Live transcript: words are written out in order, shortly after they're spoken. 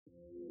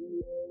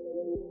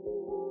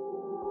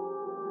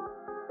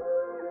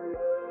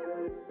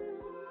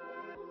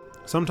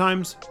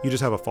Sometimes you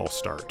just have a false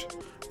start.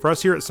 For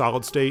us here at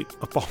Solid State,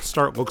 a false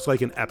start looks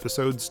like an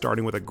episode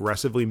starting with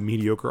aggressively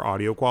mediocre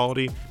audio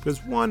quality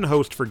because one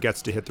host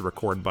forgets to hit the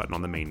record button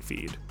on the main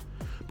feed.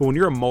 But when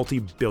you're a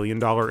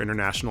multi-billion-dollar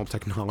international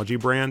technology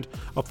brand,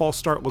 a false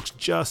start looks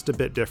just a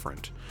bit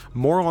different.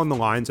 More along the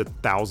lines of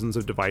thousands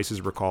of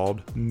devices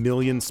recalled,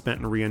 millions spent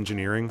in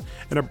re-engineering,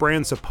 and a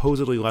brand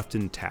supposedly left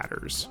in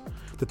tatters.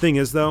 The thing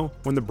is though,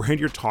 when the brand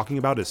you're talking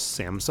about is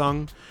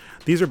Samsung,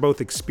 these are both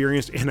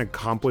experienced and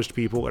accomplished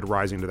people at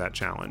rising to that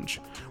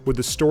challenge. With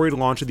the storied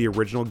launch of the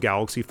original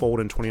Galaxy Fold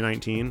in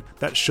 2019,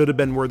 that should have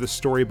been where the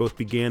story both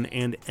began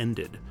and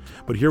ended.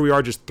 But here we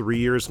are just 3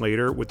 years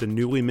later with the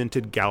newly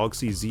minted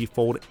Galaxy Z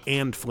Fold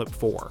and Flip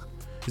 4.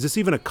 Is this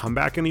even a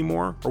comeback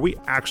anymore? Or are we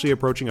actually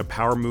approaching a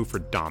power move for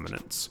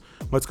dominance?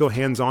 Let's go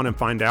hands-on and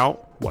find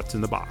out what's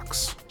in the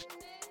box.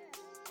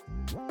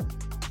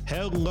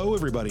 Hello,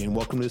 everybody, and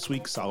welcome to this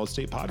week's Solid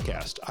State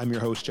Podcast. I'm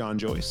your host, John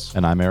Joyce.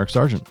 And I'm Eric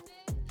Sargent.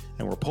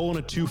 And we're pulling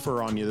a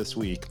twofer on you this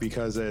week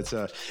because it's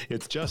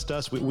just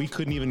us. We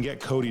couldn't even get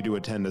Cody to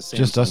attend a Samsung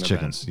Just us event,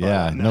 chickens.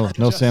 Yeah, no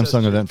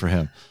Samsung event for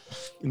him.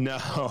 No.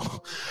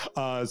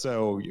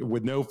 So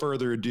with no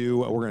further ado,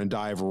 we're going to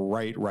dive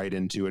right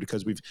into it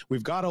because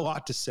we've got a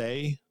lot to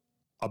say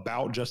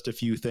about just a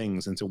few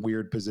things. And it's a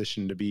weird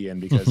position to be in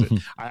because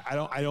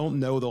I don't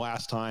know the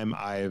last time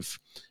I've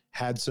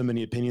had so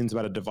many opinions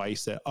about a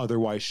device that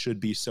otherwise should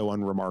be so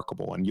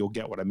unremarkable. And you'll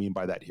get what I mean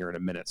by that here in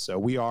a minute. So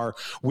we are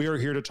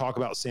here to talk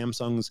about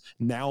Samsung's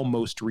now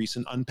most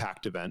recent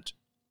Unpacked event.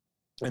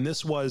 And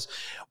this was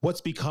what's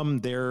become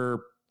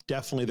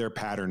definitely their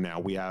pattern now.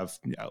 We have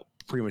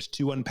pretty much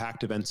 2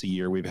 Unpacked events a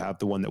year. We have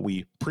the one that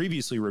we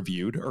previously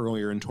reviewed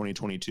earlier in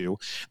 2022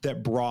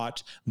 that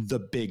brought the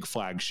big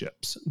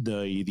flagships,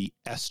 the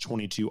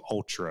S22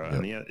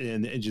 Ultra, yep.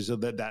 and just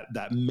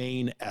that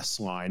main S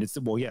line. It's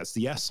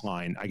the S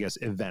line, I guess,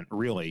 event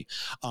really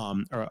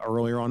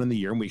earlier on in the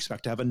year, and we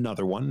expect to have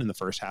another one in the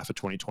first half of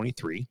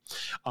 2023.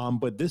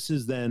 But this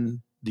is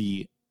then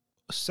the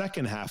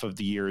second half of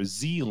the year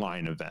Z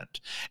line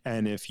event.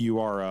 And if you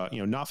are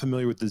not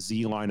familiar with the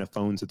Z line of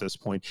phones at this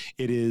point,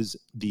 it is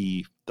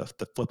the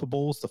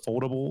flippables, the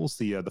foldables,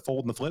 the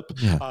fold and the flip,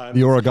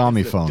 the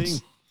origami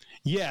phones.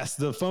 Yes,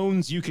 the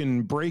phones you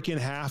can break in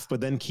half, but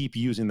then keep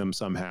using them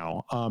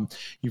somehow.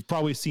 You've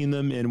probably seen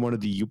them in one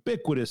of the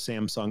ubiquitous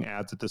Samsung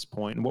ads at this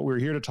point. And what we're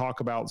here to talk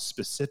about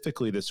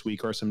specifically this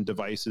week are some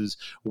devices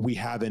we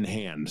have in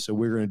hand. So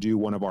we're going to do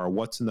one of our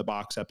What's in the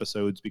Box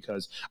episodes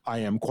because I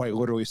am quite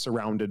literally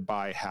surrounded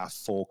by half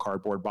full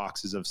cardboard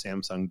boxes of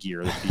Samsung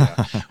gear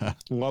that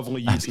the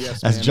lovely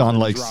UPS as John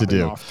likes to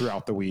do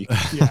throughout the week.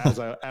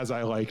 Yeah, as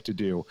I like to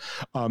do.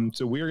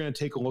 So we're going to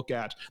take a look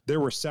at, there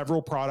were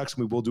several products,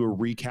 and we will do a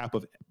recap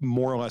of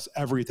more or less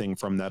everything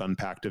from that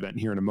Unpacked event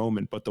here in a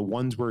moment. But the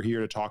ones we're here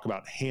to talk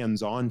about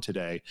hands-on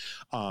today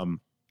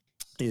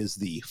is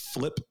the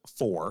Flip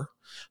 4.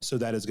 So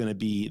that is going to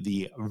be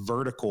the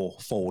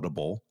vertical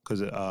foldable,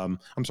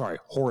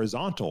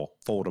 horizontal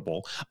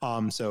foldable.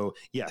 So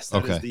yes,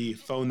 that is the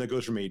phone that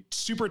goes from a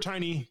super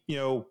tiny,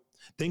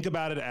 think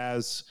about it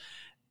as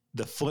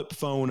the flip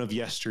phone of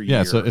yesteryear.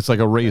 Yeah, so it's like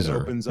a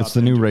Razor. It's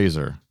the new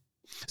Razor.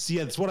 See,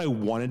 that's what I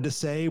wanted to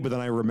say, but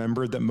then I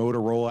remembered that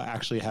Motorola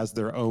actually has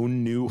their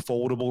own new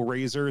foldable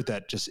Razor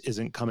that just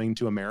isn't coming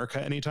to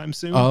America anytime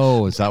soon.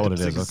 Oh, is that what it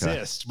is?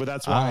 Exist, but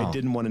that's why I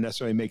didn't want to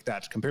necessarily make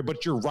that compare.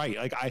 But you're right.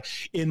 Like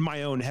in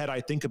my own head,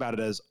 I think about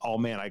it as, oh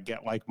man, I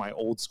get like my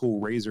old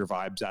school Razor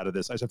vibes out of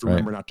this. I just have to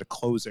remember not to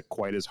close it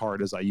quite as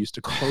hard as I used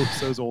to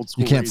close those old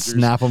school Razors. You can't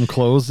snap them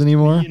closed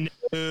anymore?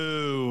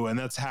 And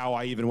that's how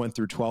I even went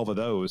through 12 of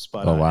those.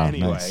 But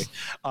anyway,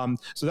 nice.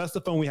 So that's the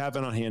phone we have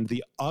on hand.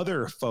 The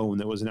other phone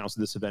that was announced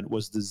at this event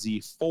was the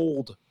Z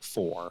Fold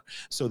 4.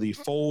 So the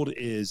Fold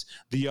is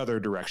the other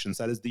directions.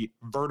 That is the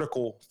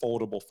vertical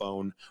foldable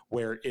phone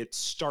where it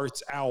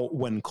starts out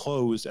when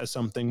closed as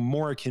something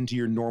more akin to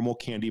your normal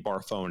candy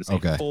bar phone. It's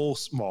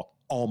a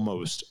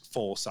almost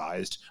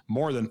full-sized,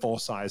 more than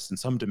full-sized in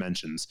some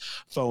dimensions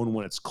phone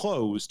when it's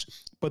closed,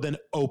 but then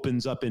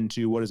opens up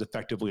into what is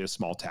effectively a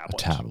small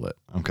tablet. A tablet.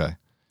 Okay.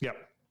 Yep.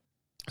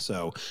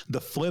 So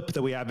the Flip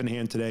that we have in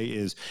hand today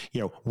is,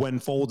 when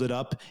folded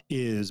up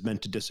is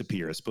meant to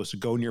disappear. It's supposed to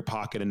go in your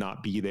pocket and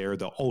not be there.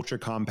 The ultra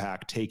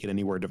compact take it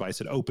anywhere device,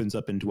 it opens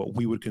up into what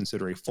we would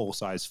consider a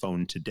full-size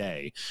phone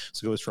today.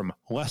 So it goes from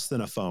less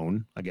than a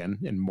phone, again,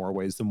 in more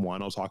ways than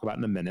one, I'll talk about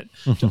in a minute,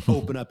 to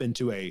open up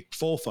into a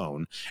full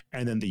phone.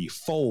 And then the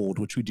Fold,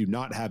 which we do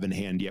not have in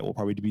hand yet, we'll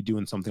probably be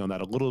doing something on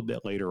that a little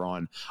bit later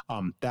on.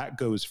 That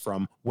goes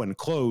from when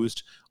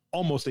closed,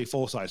 almost a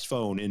full-size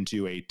phone,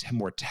 into a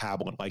more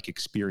tablet-like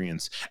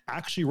experience,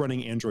 actually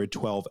running Android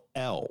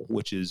 12L,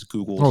 which is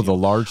Google's the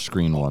large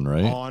screen one,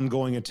 right?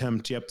 Ongoing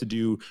attempt to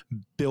do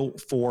built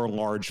for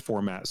large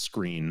format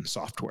screen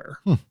software.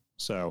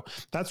 So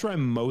that's where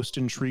I'm most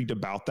intrigued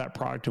about that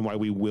product and why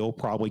we will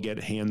probably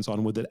get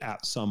hands-on with it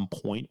at some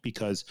point,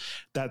 because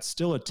that's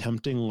still a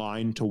tempting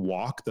line to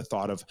walk. The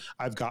thought of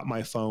I've got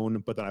my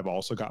phone, but then I've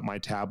also got my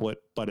tablet,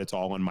 but it's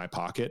all in my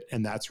pocket.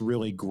 And that's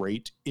really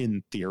great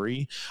in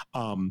theory.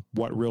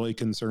 What really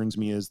concerns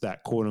me is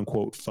that quote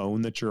unquote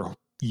phone that you're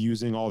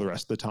using all the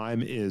rest of the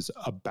time is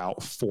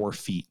about 4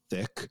 feet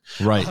thick.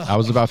 Right. I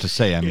was about to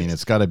say, I mean,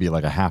 it's got to be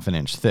like a half an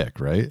inch thick,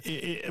 right?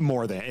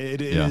 More than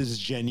it is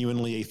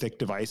genuinely a thick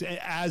device,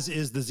 as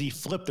is the Z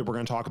Flip that we're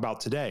going to talk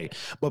about today.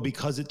 But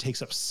because it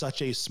takes up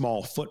such a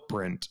small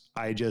footprint,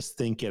 I just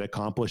think it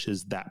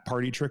accomplishes that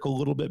party trick a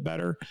little bit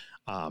better.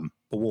 But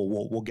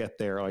we'll get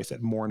there, like I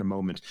said, more in a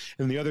moment.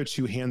 And the other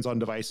two hands-on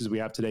devices we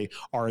have today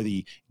are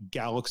the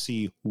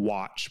Galaxy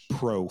Watch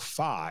Pro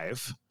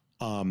 5,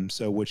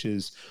 which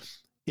is,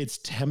 it's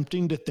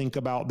tempting to think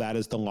about that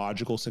as the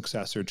logical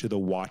successor to the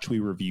watch we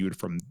reviewed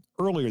from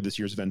earlier this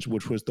year's event,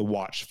 which was the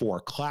Watch 4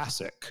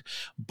 Classic.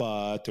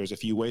 But there's a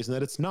few ways in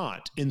that it's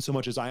not, in so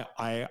much as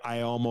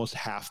I almost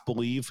half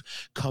believe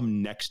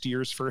come next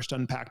year's first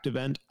Unpacked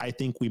event, I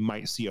think we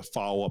might see a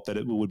follow-up that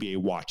it would be a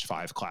Watch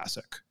 5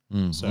 Classic.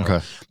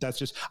 That's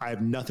just, I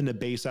have nothing to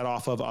base that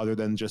off of other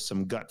than just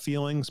some gut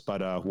feelings,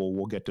 but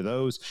we'll get to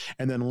those.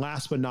 And then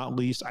last but not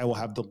least, I will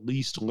have the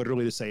least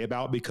literally to say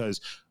about,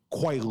 because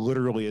quite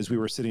literally, as we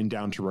were sitting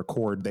down to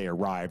record, they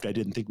arrived. I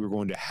didn't think we were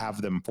going to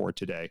have them for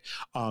today,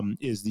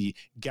 is the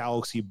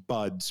Galaxy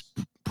Buds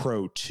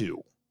Pro 2.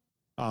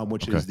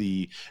 Which is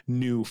the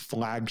new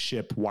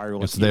flagship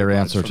wireless. It's their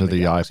answer to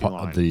the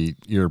iPod, the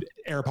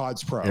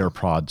AirPods Pro.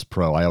 AirPods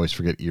Pro. I always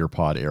forget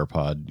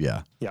AirPod.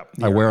 Yeah. Yep.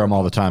 I wear them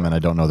all the time and I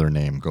don't know their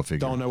name. Go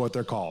figure. Don't know what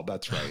they're called.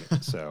 That's right.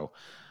 So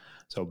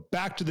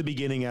back to the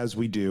beginning as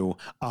we do.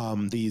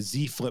 The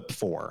Z Flip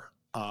 4.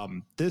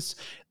 This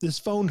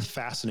phone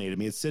fascinated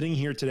me. It's sitting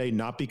here today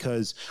not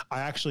because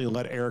I actually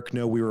let Eric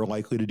know we were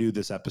likely to do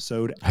this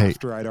episode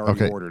after I'd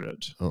already ordered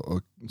it.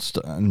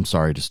 I'm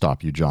sorry to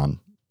stop you, John.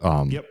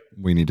 Yep.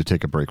 We need to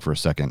take a break for a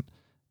second.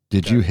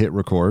 Did you hit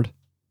record?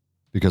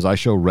 Because I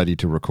show ready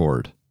to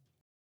record.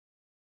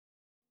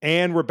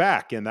 And we're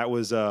back. And that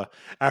was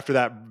after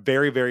that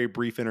very, very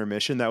brief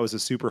intermission. That was a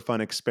super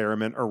fun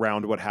experiment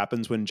around what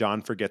happens when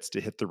John forgets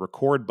to hit the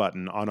record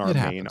button on our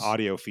main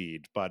audio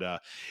feed.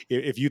 But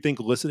if you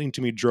think listening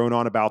to me drone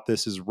on about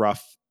this is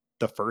rough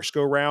the first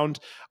go round,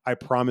 I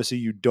promise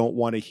you don't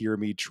want to hear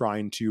me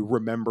trying to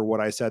remember what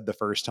I said the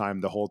first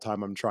time the whole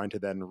time I'm trying to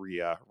then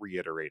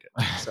reiterate it.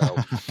 So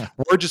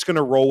we're just going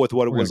to roll with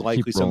what it was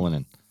likely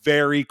some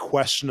very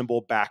questionable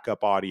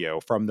backup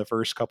audio from the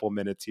first couple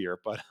minutes here,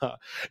 but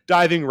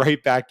diving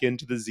right back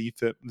into the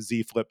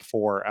Z Flip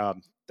 4.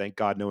 Thank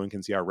God no one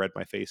can see how red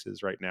my face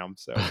is right now. I'm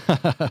so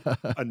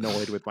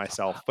annoyed with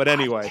myself. But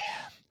anyway,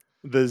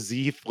 the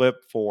Z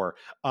Flip 4.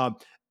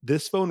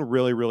 This phone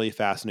really, really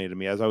fascinated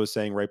me. As I was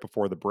saying right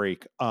before the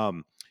break,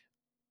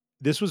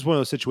 this was one of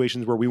those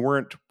situations where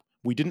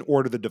we didn't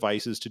order the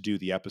devices to do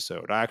the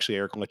episode. I actually,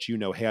 Eric, will let you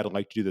know, hey, I'd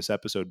like to do this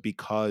episode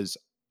because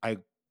I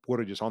would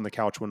have just on the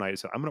couch one night and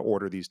said, I'm going to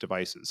order these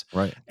devices.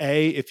 Right.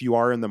 If you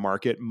are in the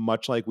market,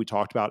 much like we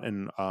talked about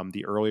in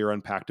the earlier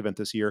Unpacked event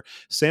this year,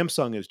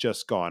 Samsung has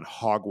just gone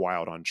hog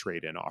wild on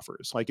trade-in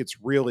offers. Like, it's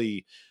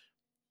really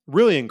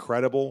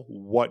incredible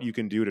what you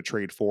can do to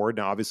trade forward.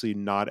 Now, obviously,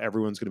 not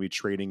everyone's going to be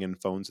trading in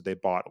phones that they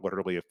bought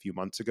literally a few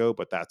months ago,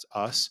 but that's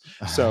us.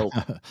 So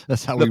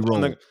that's how we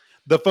roll.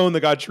 The phone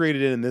that got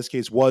traded in this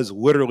case was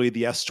literally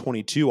the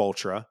S22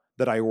 Ultra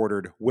that I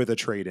ordered with a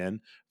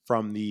trade-in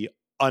from the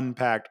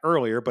Unpacked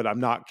earlier, but I'm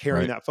not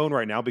carrying that phone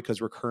right now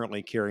because we're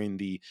currently carrying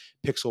the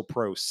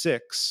Pixel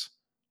 6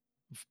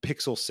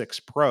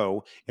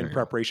 Pro in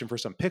preparation for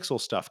some Pixel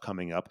stuff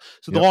coming up.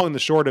 So the long and the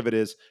short of it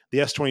is the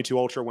S22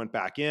 Ultra went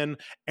back in,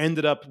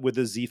 ended up with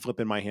the Z Flip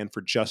in my hand for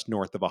just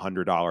north of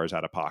 $100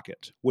 out of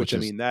pocket, which I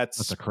mean,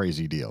 that's a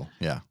crazy deal.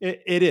 Yeah,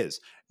 it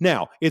is.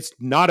 Now, it's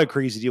not a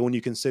crazy deal when you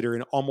consider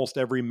in almost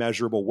every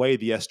measurable way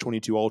the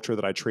S22 Ultra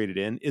that I traded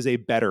in is a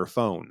better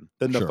really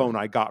than the phone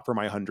I got for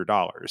my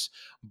 $100.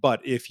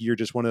 But if you're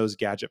just one of those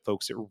gadget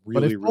folks that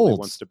really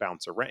wants to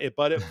bounce around,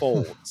 but it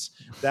folds.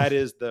 That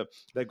is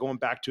going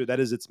back to it, that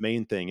is its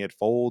main thing. It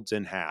folds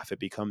in half. It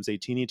becomes a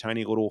teeny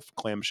tiny little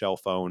clamshell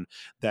phone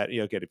that,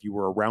 again, if you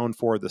were around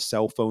for the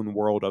cell phone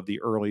world of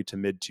the early to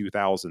mid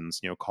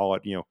 2000s, call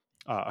it,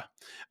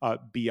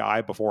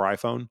 BI before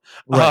iPhone.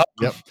 Right.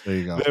 Yep. There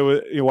you go.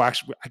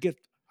 Actually,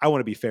 I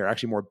want to be fair.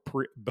 Actually, more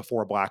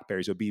before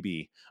BlackBerry, so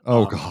BB.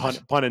 Oh God.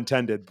 Pun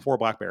intended. Before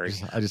BlackBerry.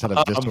 I just had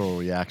a visceral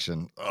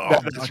reaction.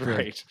 That's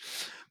right.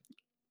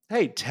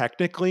 Hey,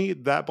 technically,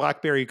 that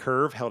BlackBerry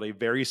Curve held a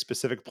very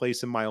specific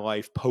place in my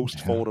life post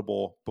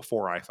foldable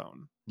before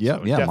iPhone.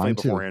 Yep. So yeah. Definitely mine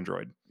before too.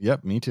 Android.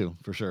 Yep. Me too.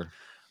 For sure.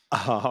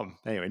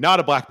 Anyway,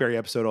 not a BlackBerry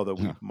episode, although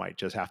we might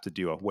just have to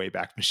do a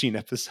Wayback Machine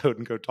episode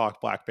and go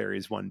talk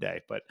Blackberries one day.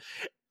 But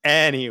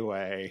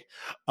anyway,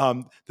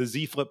 the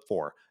Z Flip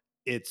 4,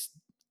 it's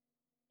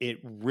it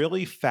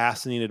really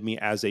fascinated me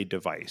as a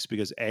device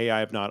because I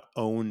have not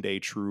owned a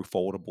true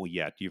foldable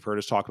yet. You've heard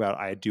us talk about,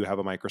 I do have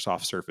a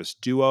Microsoft Surface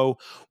Duo.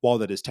 While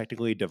that is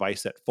technically a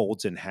device that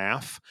folds in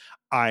half,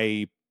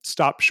 I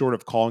stopped short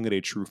of calling it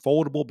a true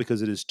foldable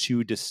because it is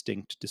two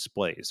distinct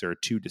displays. There are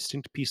two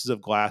distinct pieces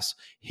of glass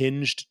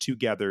hinged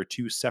together,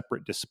 two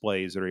separate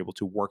displays that are able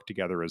to work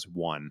together as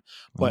one,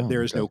 but Oh,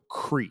 there is okay. no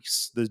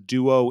crease. The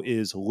Duo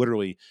is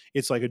literally,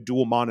 it's like a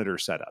dual monitor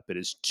setup. It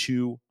is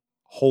two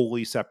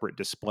wholly separate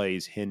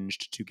displays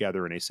hinged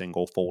together in a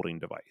single folding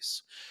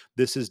device.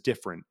 This is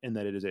different in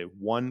that it is a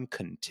one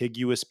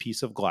contiguous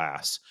piece of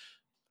glass,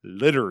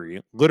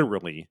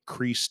 literally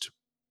creased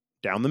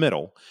down the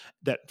middle,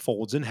 that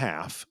folds in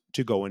half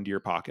to go into your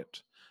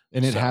pocket.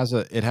 And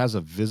So it has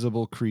a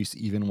visible crease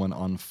even when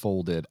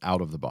unfolded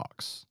out of the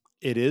box.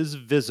 it is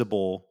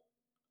visible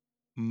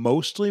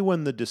mostly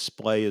when the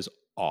display is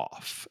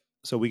off.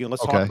 So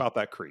let's talk Okay. about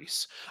that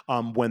crease.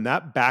 When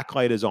that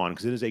backlight is on,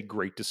 because it is a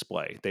great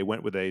display. They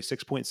went with a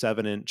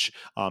 6.7-inch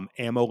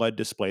AMOLED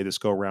display this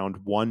go around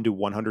 1 to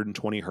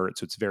 120 hertz.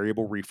 So it's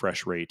variable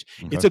refresh rate.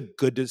 Okay. It's a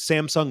good.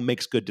 Samsung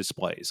makes good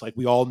displays. Like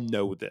we all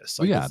know this.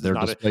 Well, Like yeah, their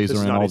displays this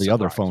are is in not all a the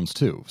other surprise. phones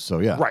too. So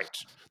yeah.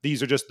 Right.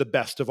 These are just the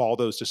best of all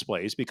those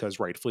displays because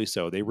rightfully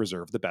so, they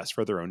reserve the best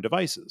for their own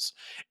devices.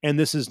 And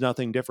this is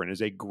nothing different.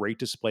 It's a great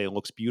display. It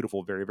looks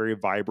beautiful, very, very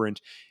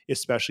vibrant,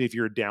 especially if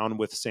you're down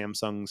with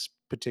Samsung's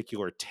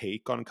particular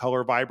take on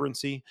color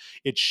vibrancy.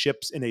 It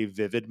ships in a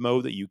vivid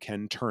mode that you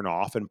can turn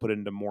off and put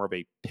into more of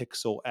a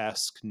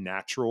pixel-esque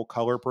natural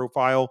color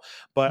profile.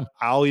 Hmm. But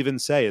I'll even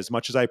say, as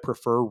much as I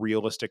prefer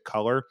realistic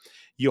color,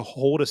 you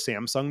hold a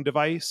Samsung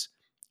device,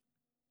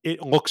 it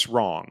looks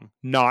wrong,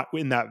 not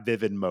in that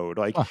vivid mode.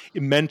 Like Huh.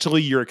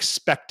 mentally, you're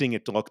expecting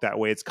it to look that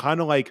way. It's kind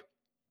of like,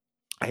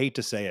 I hate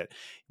to say it,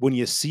 when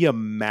you see a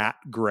matte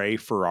gray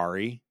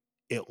Ferrari,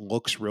 it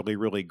looks really,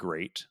 really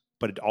great,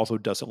 but it also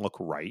doesn't look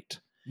right.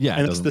 Yeah, it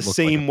And it's the doesn't look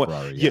like a same way.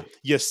 Ferrari. You, Yeah.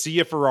 you see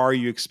a Ferrari,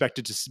 you expect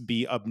it to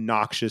be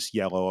obnoxious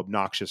yellow,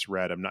 obnoxious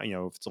red. I'm not,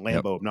 if it's a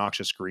Yep. Lambo,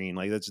 obnoxious green.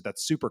 Like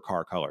that's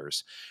supercar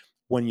colors.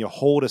 When you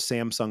hold a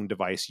Samsung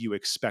device, you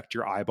expect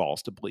your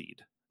eyeballs to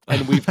bleed.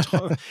 And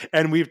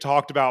we've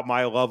talked about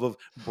my love of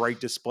bright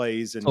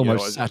displays and So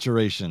much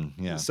saturation.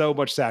 Yeah. so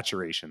much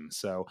saturation.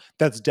 So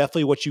that's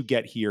definitely what you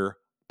get here.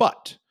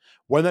 But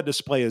when that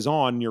display is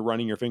on, you're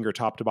running your finger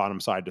top to bottom,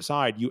 side to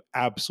side, you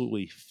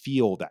absolutely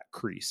feel that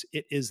crease.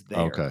 It is there.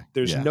 Okay.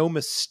 There's Yeah. no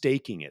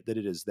mistaking it that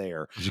it is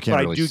there. 'Cause you But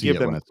can't really see it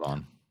when it's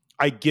on.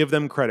 I give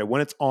them credit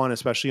when it's on,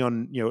 especially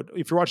on,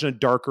 if you're watching a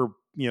darker,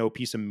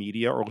 piece of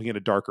media or looking at a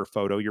darker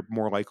photo, you're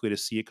more likely to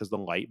see it because the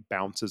light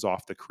bounces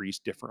off the crease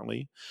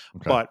differently.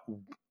 Okay. But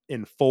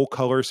in full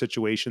color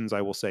situations,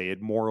 I will say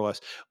it more or less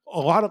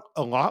a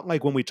lot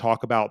like when we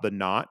talk about the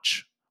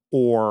notch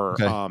or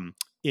Okay.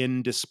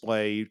 in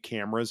display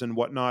cameras and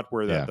whatnot,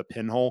 where Yeah. the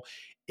pinhole,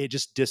 it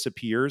just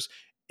disappears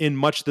in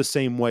much the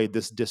same way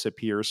this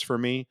disappears for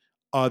me,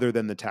 other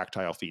than the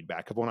tactile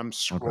feedback of when I'm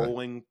Okay.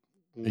 scrolling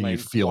And you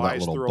feel that lengthwise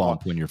little through a lot,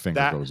 bump when your finger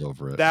that goes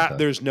over it. that Okay.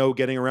 there's no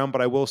getting around.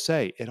 But I will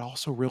say it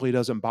also really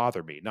doesn't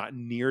bother me, not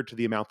near to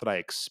the amount that I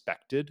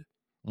expected.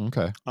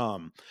 Okay.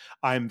 um,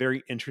 I'm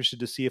very interested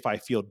to see if I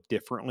feel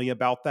differently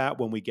about that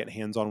when we get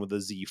hands on with the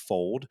Z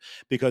Fold,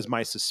 because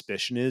my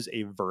suspicion is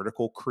a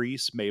vertical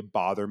crease may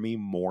bother me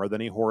more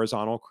than a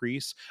horizontal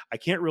crease. I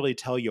can't really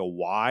tell you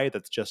why.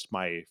 That's just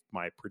my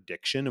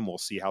prediction, and we'll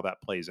see how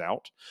that plays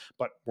out.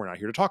 But we're not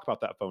here to talk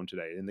about that phone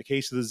today. In the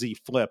case of the Z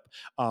Flip,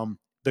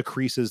 the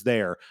crease is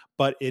there,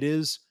 but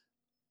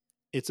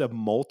it's a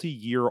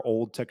multi-year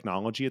old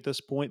technology at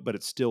this point, but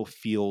it still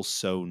feels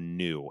so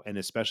new. And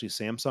especially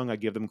Samsung, I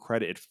give them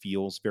credit. It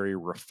feels very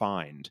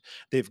refined.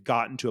 They've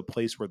gotten to a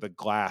place where the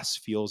glass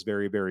feels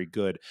very, very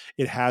good.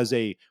 It has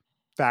a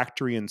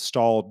factory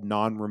installed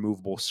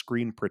non-removable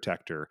screen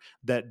protector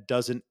that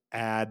doesn't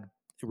add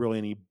really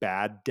any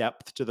bad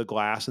depth to the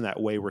glass in that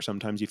way where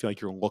sometimes you feel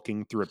like you're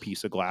looking through a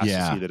piece of glass to see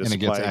Yeah. the And it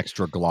gets display.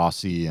 extra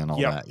glossy and all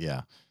Yep. that.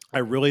 Yeah. I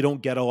really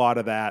don't get a lot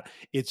of that.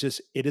 It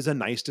is a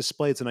nice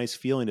display. It's a nice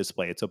feeling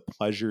display. It's a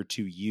pleasure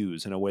to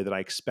use in a way that I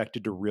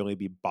expected to really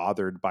be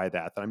bothered by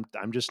that.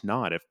 I'm just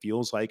not. It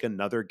feels like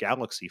another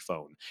Galaxy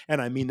phone.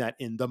 And I mean that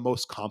in the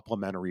most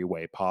complimentary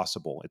way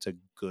possible. It's a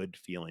good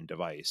feeling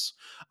device.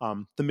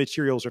 The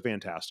materials are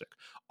fantastic.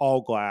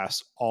 All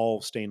glass,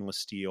 all stainless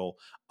steel.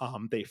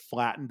 They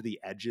flattened the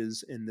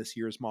edges in this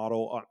year's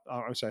model.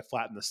 I'm sorry,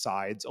 flattened the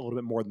sides a little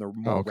bit more than the Oh,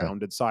 more okay.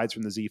 rounded sides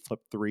from the Z Flip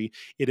 3.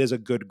 It is a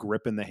good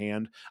grip in the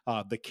hand.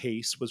 The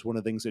case was one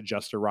of the things that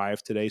just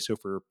arrived today. So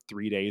for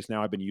 3 days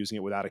now, I've been using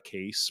it without a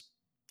case.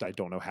 I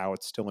don't know how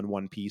it's still in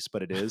one piece,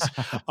 but it is.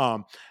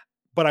 Um,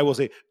 but I will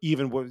say,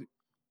 even with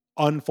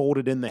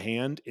unfolded in the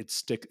hand, it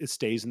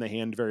stays in the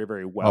hand very,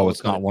 very Oh, well. It's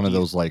it's got a not one of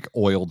decent. those like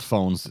oiled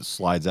phones that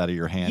slides out of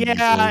your hand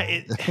Yeah,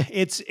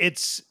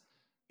 easily.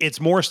 it's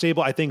more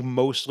stable. I think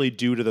mostly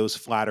due to those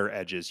flatter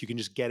edges. You can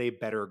just get a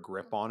better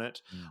grip on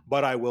it. Mm.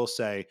 But I will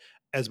say,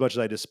 as much as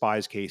I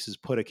despise cases,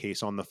 put a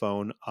case on the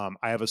phone.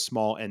 I have a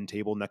small end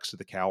table next to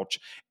the couch,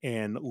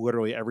 and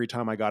literally every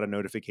time I got a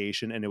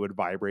notification and it would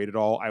vibrate at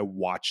all, I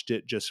watched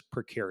it just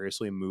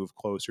precariously move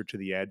closer to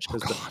the edge Oh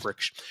because God.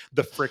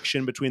 the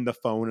friction between the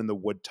phone and the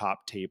wood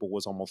top table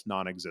was almost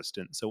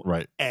non-existent. So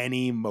Right.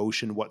 any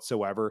motion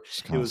whatsoever,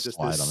 Just it kind of was just this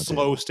slide on the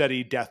slow, table.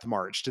 steady death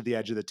march to the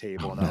edge of the Oh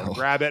table, and then I would no.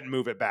 grab it and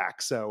move it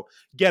back. So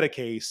get a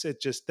case.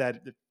 It just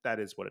that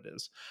is what it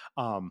is.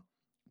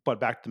 But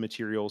back to the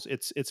materials,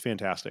 it's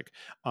fantastic.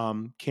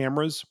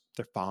 Cameras,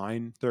 they're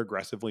fine. They're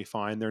aggressively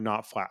fine. They're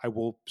not flat. I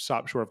will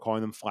stop short of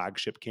calling them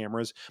flagship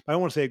cameras, but I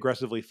don't want to say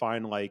aggressively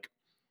fine. Like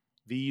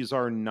these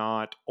are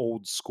not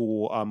old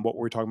school. What we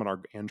were talking about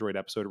our Android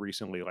episode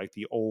recently, like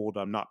the old,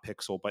 not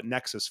Pixel, but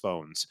Nexus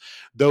phones.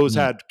 Those Mm,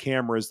 had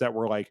cameras that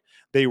were like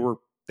they were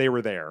they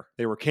were there.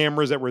 They were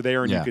cameras that were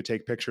there, and you yeah. could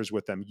take pictures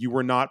with them. You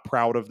were not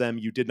proud of them.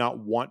 You did not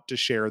want to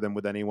share them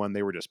with anyone.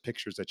 They were just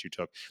pictures that you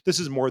took. This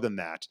is more than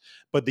that,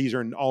 but these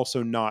are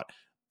also not.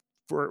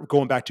 For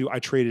going back to, I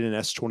traded an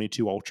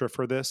S22 Ultra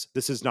for this.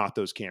 This is not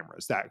those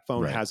cameras. That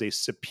phone Right. has a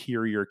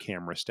superior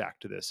camera stack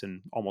to this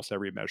in almost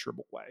every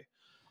measurable way.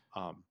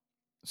 Um,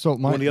 So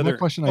one my of the my other,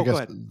 question, I oh, go guess,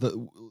 ahead.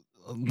 the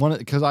one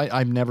because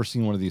I've never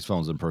seen one of these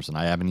phones in person.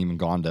 I haven't even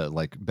gone to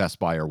like Best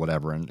Buy or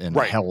whatever and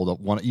Right. held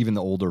one, even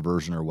the older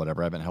version or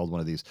whatever. I haven't held one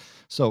of these.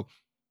 So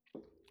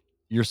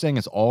you're saying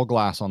it's all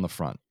glass on the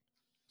front.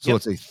 So Yep.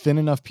 it's a thin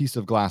enough piece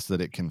of glass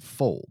that it can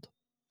fold.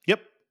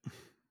 Yep.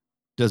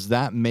 Does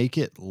that make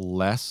it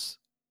less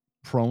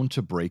prone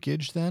to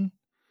breakage then?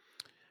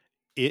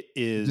 It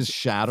Does is,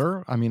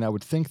 shatter? I mean, I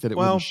would think that it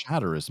wouldn't well,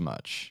 shatter as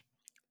much.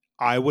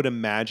 I would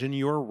imagine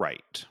you're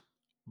right,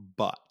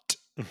 but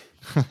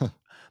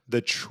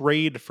the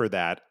trade for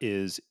that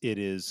is it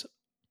is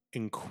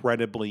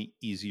incredibly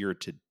easier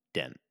to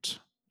dent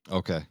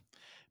Okay.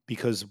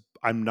 because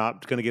I'm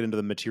not going to get into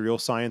the material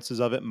sciences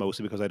of it,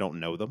 mostly because I don't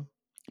know them.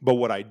 But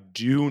what I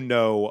do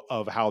know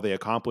of how they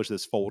accomplish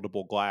this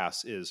foldable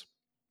glass is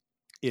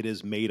it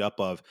is made up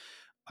of,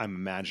 I'm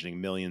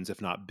imagining millions,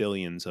 if not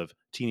billions, of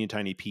teeny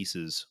tiny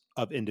pieces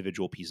of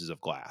individual pieces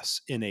of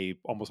glass in a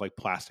almost like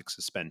plastic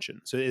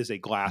suspension. So it is a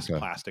glass Okay.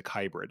 plastic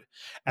hybrid.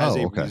 As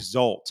Oh, a okay.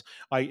 result,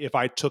 if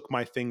I took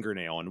my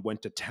fingernail and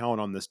went to town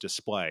on this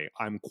display,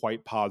 I'm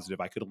quite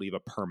positive I could leave a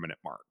permanent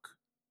mark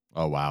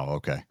Oh, wow.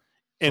 Okay.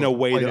 in So a it's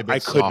way quite that a I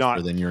bit could not.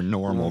 softer than your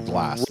normal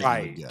glass that you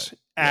would get. Right.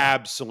 Yeah.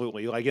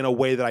 Absolutely. Like in a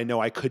way that I know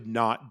I could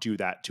not do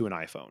that to an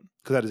iPhone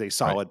because that is a Right.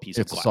 solid piece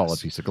of It's a solid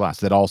glass. piece of glass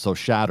that also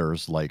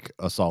shatters like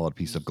a solid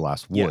piece of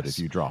glass would if Yes.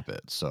 you drop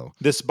it. So,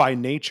 This by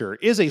nature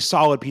is a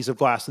solid piece of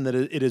glass in that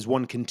it is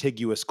one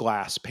contiguous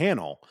glass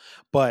panel,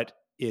 but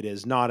it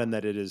is not in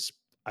that it is,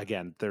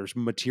 again, there's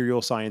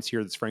material science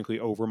here that's frankly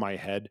over my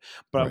head.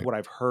 But right. what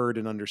I've heard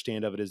and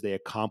understand of it is they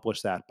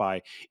accomplish that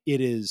by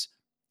it is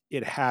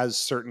it has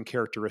certain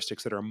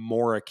characteristics that are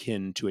more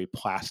akin to a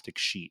plastic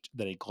sheet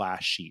than a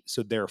glass sheet.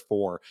 So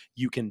therefore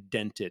you can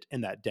dent it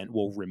and that dent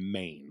will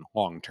remain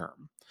long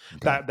term.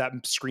 Okay. That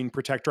screen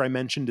protector I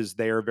mentioned is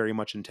there very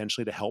much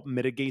intentionally to help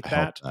mitigate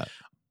Help that.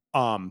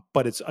 that.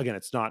 But it's again,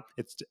 it's not,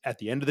 it's at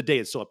the end of the day,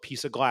 it's still a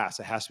piece of glass.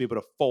 It has to be able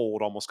to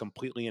fold almost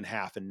completely in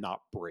half and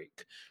not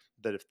break.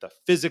 That if the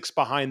physics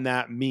behind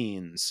that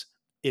means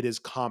it is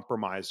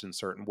compromised in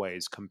certain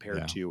ways compared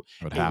Yeah. to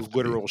It would a have to be.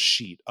 literal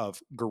sheet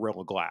of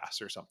Gorilla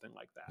Glass or something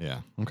like that.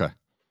 Yeah. Okay.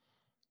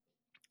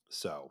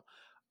 So,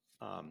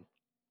 um,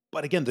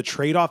 but again, the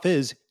trade off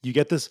is you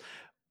get this.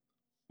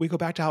 We go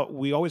back to how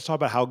we always talk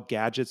about how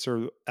gadgets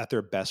are at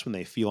their best when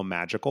they feel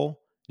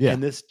magical. Yeah.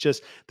 And this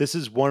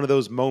is one of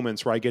those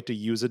moments where I get to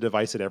use a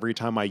device that every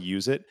time I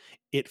use it,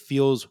 it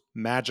feels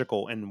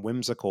magical and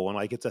whimsical and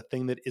like it's a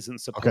thing that isn't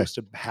Okay. supposed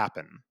to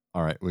happen.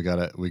 All right. We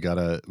gotta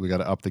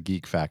up the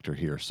geek factor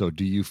here. So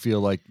do you feel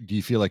like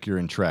you're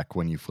in Trek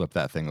when you flip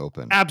that thing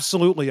open?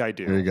 Absolutely, I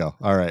There you do. go.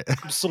 All right.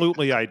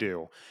 Absolutely, I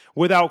do.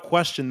 Without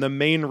question, the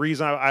main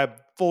reason I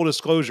full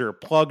disclosure,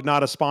 plug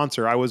not a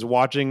sponsor. I was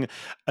watching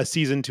a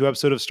season 2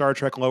 episode of Star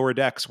Trek Lower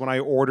Decks when I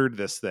ordered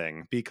this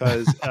thing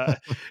because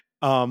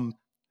um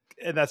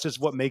and that's just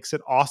what makes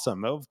it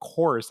awesome. Of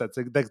course,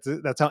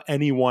 that's how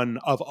any one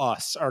of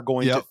us are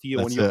going to Yep. feel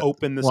when That's you it.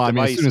 open this Well, I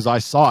mean, as soon device. as I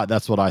saw it,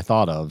 that's what I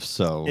thought of.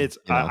 So, It's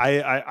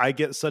I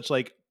get such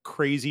like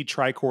crazy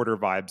tricorder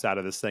vibes out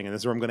of this thing, and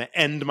this is where I'm going to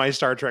end my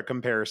Star Trek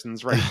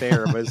comparisons right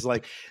there. But it's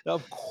like,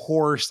 of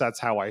course,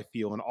 that's how I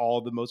feel in all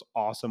the most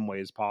awesome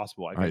ways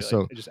possible. all right.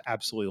 So I just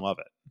absolutely love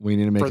it we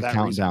need to make for a that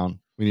reason. countdown.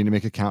 We need to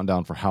make a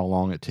countdown for how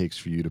long it takes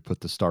for you to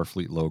put the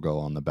Starfleet logo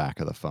on the back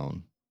of the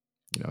phone.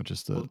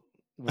 Just to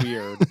We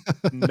are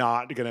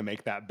not going to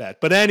make that bet.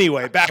 But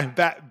anyway,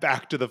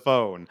 back to the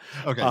phone.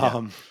 Okay, yeah.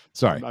 Um,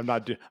 Sorry. I'm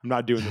not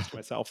doing this to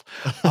myself.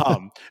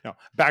 No,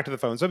 back to the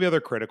phone. Some of the other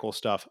critical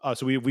stuff.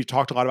 So we've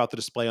talked a lot about the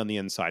display on the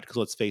inside because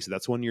let's face it,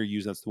 that's the one you're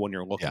using. That's the one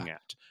you're Yeah. looking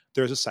at.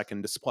 There's a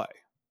second display.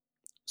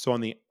 So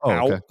on the Oh,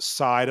 okay.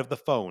 outside of the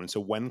phone, so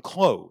when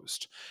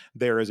closed,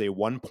 there is a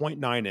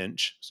 1.9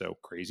 inch, so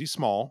crazy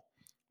small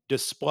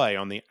display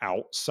on the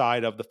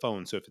outside of the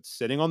phone. So if it's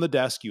sitting on the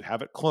desk, you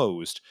have it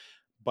closed.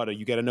 but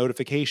you get a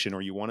notification,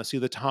 or you want to see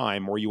the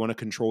time, or you want to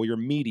control your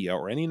media,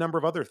 or any number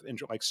of other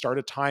things, like start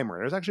a timer.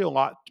 There's actually a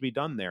lot to be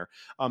done there.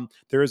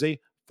 There is a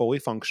fully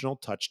functional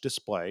touch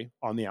display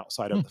on the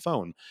outside Hmm. of the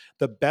phone.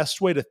 The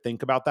best way to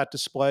think about that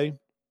display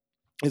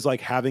is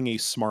like having a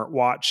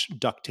smartwatch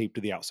duct taped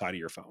to the outside of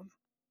your phone.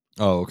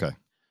 Oh, okay.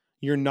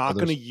 You're So not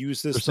going to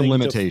use this there's some thing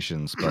to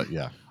limitations, but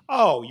yeah.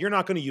 oh, you're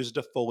not going to use it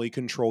to fully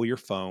control your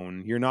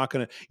phone. You're not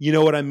going to, you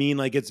know what I mean?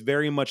 Like, it's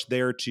very much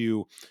there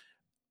to,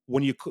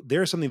 when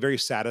there's something very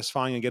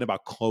satisfying again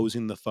about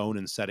closing the phone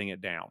and setting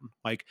it down,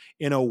 like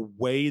in a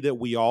way that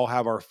we all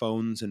have our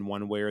phones in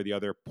one way or the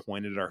other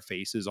pointed at our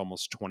faces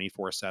almost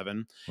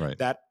 24/7. Right.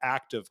 That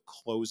act of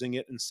closing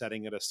it and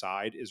setting it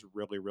aside is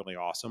really, really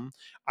awesome.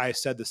 I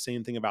said the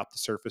same thing about the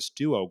Surface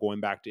Duo.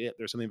 Going back to it,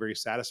 there's something very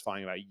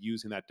satisfying about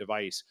using that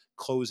device,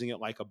 closing it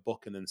like a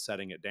book, and then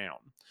setting it down.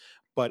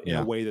 But in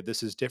a Yeah. way that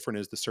this is different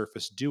is the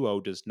Surface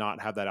Duo does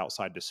not have that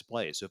outside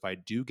display. So if I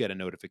do get a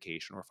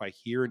notification, or if I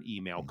hear an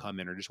email come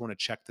in, or just want to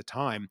check the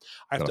time,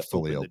 I have Got to to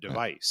fully open the open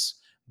it. device.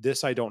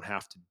 This, I don't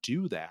have to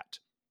do that.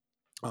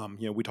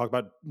 We talk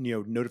about,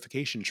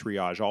 notification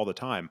triage all the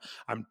time.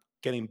 I'm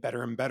getting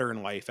better and better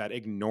in life at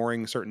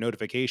ignoring certain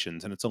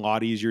notifications, and it's a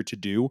lot easier to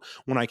do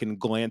when I can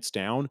glance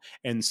down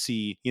and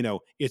see,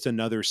 it's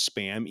another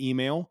spam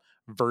email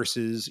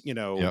versus,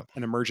 Yep.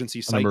 an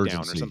emergency An site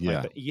down or emergency. something like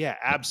Yeah. that. Yeah,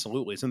 Yep.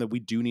 absolutely. Something that we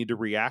do need to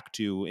react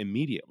to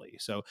immediately.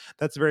 So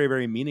that's very,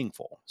 very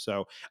meaningful.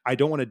 So I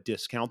don't want to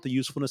discount the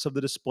usefulness of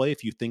the display.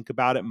 If you think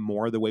about it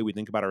more the way we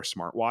think about our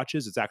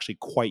smartwatches, it's actually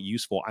quite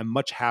useful. I'm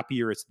much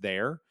happier it's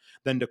there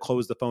than to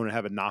close the phone and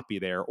have it not be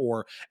there.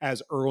 Or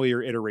as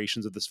earlier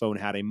iterations of this phone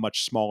had a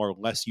much smaller,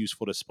 less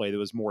useful display that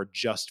was more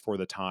just for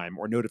the time,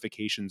 or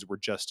notifications were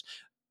just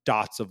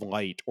dots of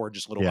light or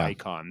just little Yeah.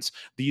 icons.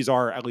 These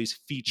are at least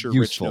feature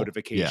rich Useful.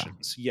 Yeah.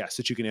 notifications, yes,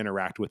 that you can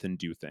interact with and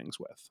do things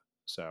with.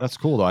 So, That's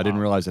cool though. I didn't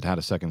um, realize it had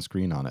a second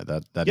screen on it.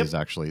 That yep, is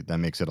actually that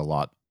makes it a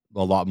lot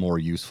more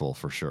useful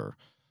for sure.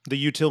 the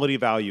utility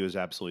value is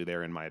absolutely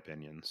there in my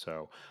opinion.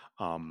 So,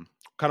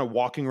 kind of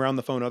walking around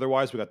the phone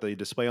otherwise, we got the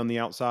display on the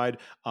outside,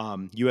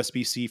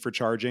 USB-C for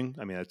charging.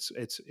 I mean,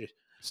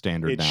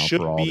 Standard it now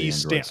for should all the be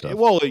Android stuff.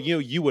 well,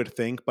 you would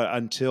think, but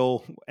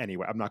until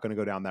anyway, I'm not going to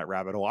go down that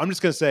rabbit hole. I'm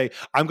just going to say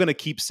I'm going to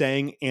keep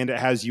saying, and it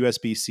has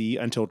USB-C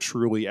until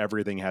truly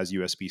everything has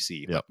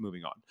USB-C. But Yep.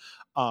 moving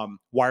on,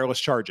 wireless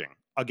charging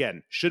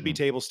again should be Mm.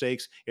 table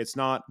stakes. It's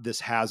not. This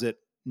has it.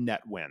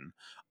 Net win.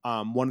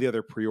 One of the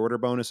other pre-order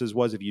bonuses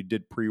was if you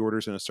did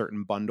pre-orders in a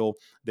certain bundle,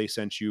 they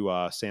sent you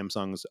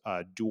Samsung's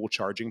dual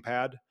charging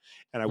pad.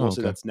 And I Oh, will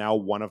say okay. that's now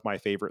one of my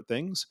favorite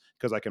things,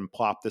 because I can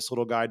plop this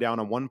little guy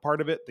down on one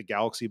part of it, the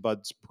Galaxy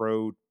Buds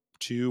Pro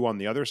 2 on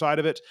the other side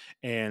of it,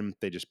 and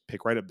they just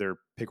pick right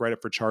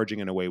up for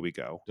charging, and away we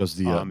go. Does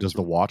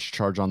the watch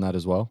charge on that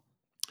as well?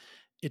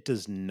 It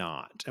does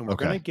not. And we're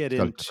going Okay. to get It's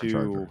got a different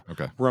into, charger.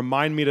 Okay.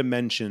 remind me to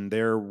mention,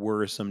 there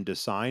were some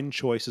design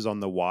choices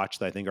on the watch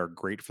that I think are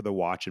great for the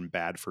watch and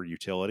bad for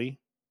utility,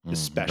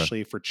 Okay.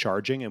 especially for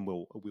charging. And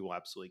we will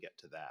absolutely get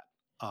to that.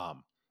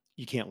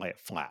 You can't lay it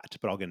flat,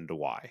 but I'll get into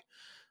why.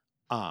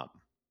 Um,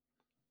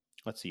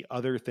 let's see,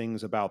 other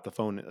things about the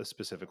phone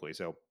specifically.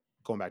 So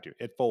going back to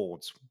it,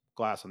 folds,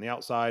 glass on the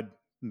outside,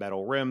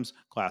 metal rims,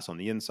 glass on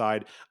the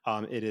inside.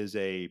 It is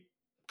a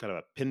kind of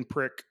a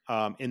pinprick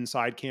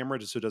inside camera,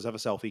 just so it does have a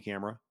selfie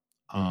camera.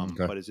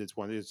 Okay. But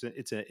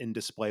it's an in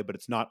display, but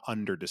it's not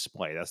under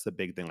display. That's the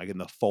big thing. Like in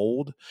the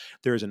Fold,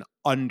 there's an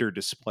under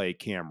display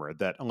camera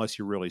that, unless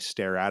you really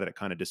stare at it, it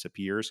kind of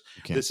disappears.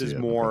 You can't This see is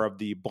it. Okay. more of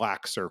the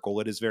black circle.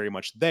 It is very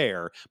much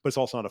there, but it's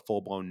also not a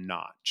full blown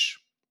notch.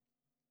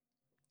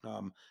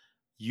 Um,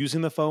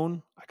 Using the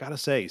phone, I gotta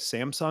say,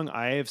 Samsung,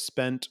 I have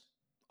spent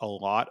a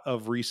lot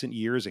of recent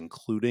years,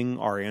 including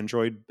our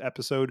Android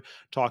episode,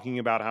 talking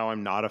about how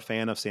I'm not a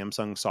fan of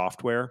Samsung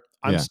software.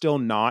 I'm Yeah. still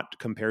not,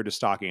 compared to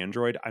stock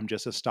Android. I'm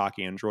just a stock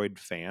Android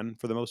fan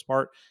for the most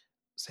part.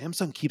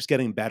 Samsung keeps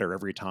getting better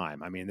every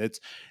time. I mean,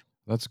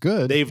 That's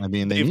good. They've I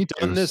mean, they they've need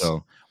done to, this.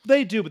 so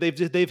They do, but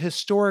they've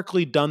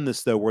historically done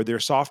this though, where their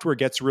software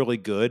gets really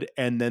good,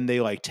 and then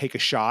they like take a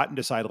shot and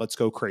decide let's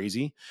go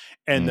crazy,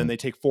 and then mm. they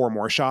take four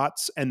more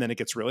shots, and then it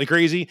gets really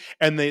crazy,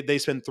 and they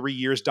spend 3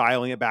 years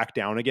dialing it back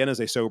down again as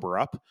they sober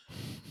up.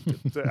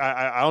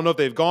 I don't know if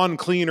they've gone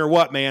clean or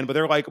what, man, but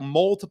they're like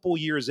multiple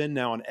years in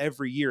now, and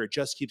every year it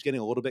just keeps getting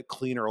a little bit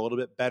cleaner, a little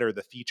bit better.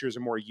 The features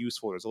are more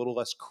useful. There's a little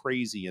less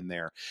crazy in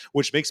there,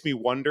 which makes me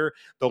wonder,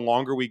 the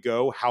longer we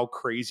go, how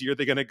crazy are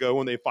they going to go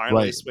when they finally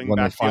Right, swing when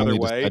they back the other finally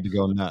way? decide to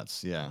go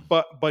nuts, yeah.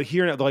 But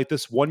here, like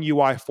this One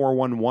UI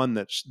 411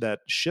 that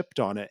shipped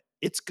on it,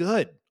 it's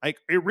good. Like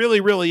it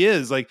really, really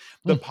is. Like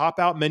the Mm, pop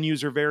out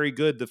menus are very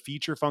good. The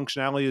feature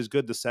functionality is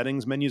good. The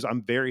settings menus,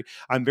 I'm very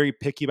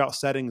picky about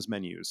settings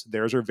menus.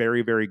 Theirs are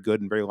very, very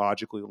good and very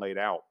logically laid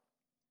out.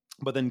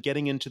 But then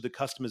getting into the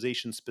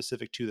customization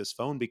specific to this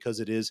phone, because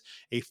it is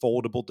a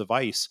foldable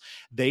device,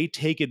 they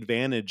take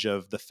advantage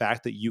of the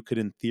fact that you could,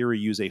 in theory,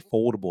 use a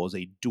foldable as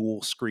a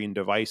dual screen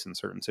device in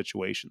certain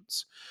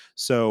situations.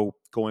 So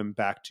going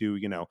back to,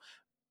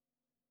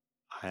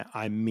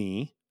 I'm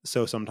me.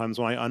 So sometimes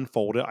when I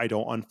unfold it, I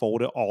don't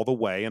unfold it all the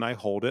way and I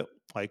hold it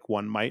like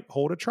one might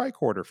hold a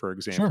tricorder, for Sure.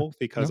 example,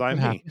 because Yep, it I'm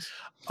me.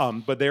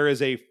 happens. But there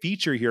is a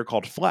feature here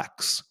called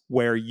Flex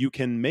where you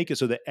can make it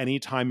so that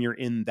anytime you're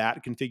in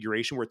that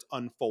configuration where it's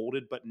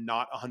unfolded but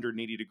not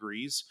 180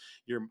 degrees,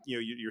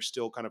 you're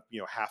still kind of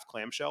half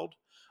clamshelled.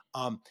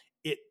 Um,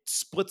 it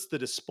splits the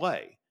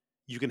display.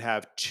 You can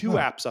have two Oh.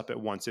 apps up at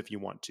once if you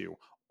want to.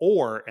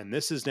 Or, and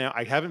this is now,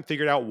 I haven't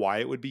figured out why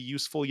it would be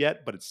useful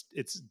yet, but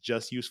it's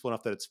just useful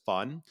enough that it's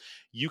fun.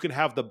 You can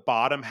have the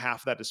bottom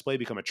half of that display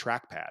become a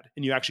trackpad,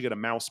 and you actually get a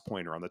mouse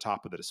pointer on the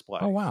top of the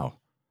display. Oh, wow.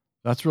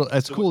 That's real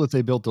it's So cool that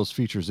they built those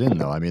features in,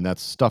 though. I mean,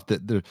 that's stuff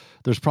that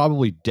there's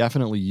probably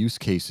definitely use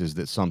cases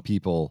that some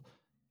people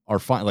are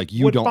fine like,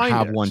 you would don't find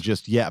have it. one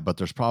just yet, but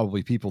there's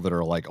probably people that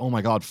are like, "Oh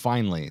my god,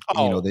 finally,"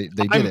 Oh, they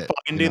did I'm it,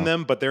 finding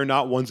them, but they're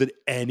not ones that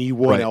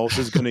anyone Right. else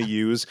is going to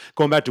use.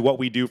 Going back to what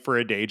we do for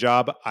a day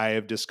job, I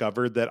have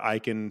discovered that I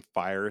can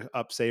fire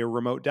up, say, a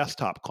remote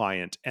desktop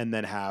client and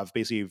then have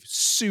basically a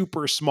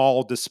super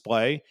small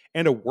display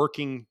and a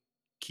working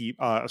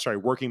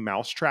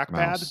mouse trackpad.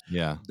 Mouse,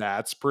 yeah.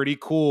 That's pretty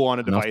cool on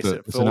a Enough device to that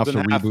it's folds enough in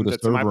to half reboot and a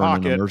fits in my server in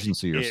an pocket.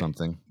 emergency or It,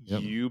 something.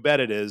 Yep. you bet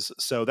it is.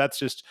 So that's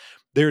just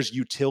there's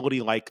utility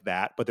like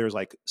that, but there's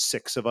like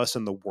 6 of us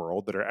in the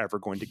world that are ever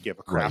going to give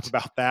a crap Right.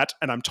 about that,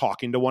 and I'm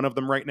talking to one of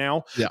them right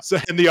now. Yeah. So,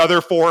 and the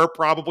other 4 are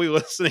probably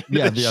listening to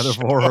Yeah, this the other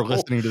 4 are show.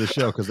 listening to the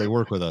show because they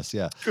work with us,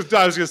 yeah. Because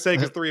I was going to say,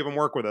 because 3 of them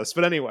work with us.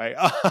 But anyway,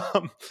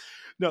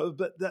 no,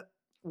 but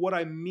what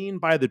I mean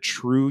by the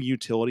true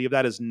utility of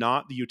that is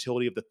not the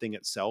utility of the thing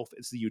itself.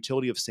 It's the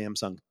utility of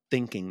Samsung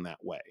thinking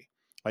that way.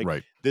 Like,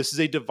 Right. this is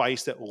a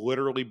device that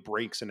literally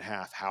breaks in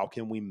half. How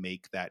can we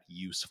make that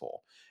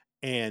useful?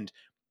 And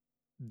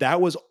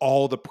that was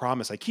all the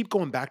promise. I keep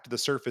going back to the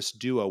Surface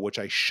Duo, which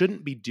I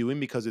shouldn't be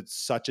doing because it's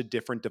such a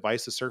different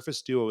device. The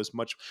Surface Duo is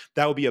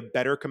that would be a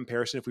better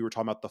comparison if we were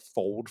talking about the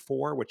Fold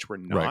 4, which we're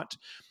Right. not.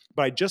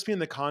 But I just mean in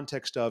the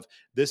context of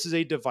this is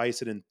a device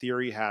that in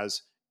theory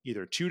has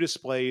either 2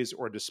 displays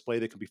or a display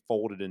that can be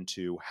folded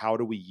into. How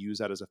do we use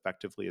that as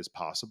effectively as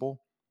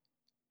possible?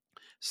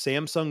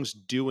 Samsung's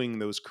doing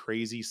those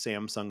crazy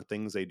Samsung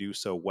things they do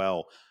so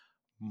well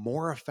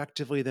more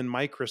effectively than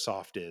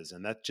Microsoft is.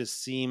 And that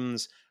just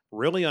seems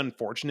really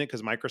unfortunate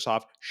because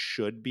Microsoft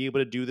should be able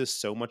to do this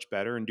so much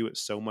better and do it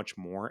so much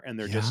more, and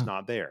they're just Yeah.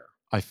 not there.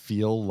 I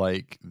feel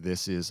like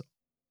this is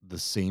the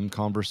same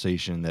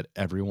conversation that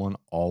everyone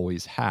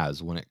always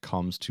has when it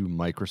comes to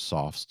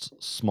Microsoft's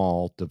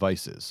small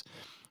devices.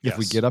 If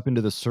we Yes. get up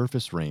into the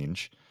Surface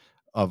range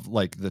of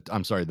like the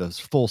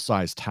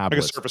full-size Like a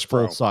tablets, Surface Pro.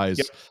 Yep.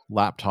 full-size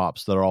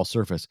laptops that are all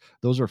Surface,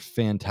 those are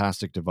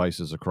fantastic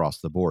devices across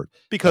the board.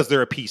 Because But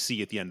they're a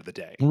PC at the end of the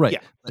day. right.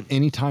 Yeah. But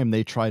anytime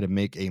they try to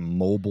make a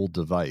mobile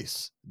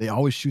device, they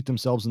always shoot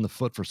themselves in the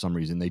foot for some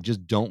reason. They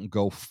just don't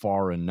go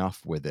far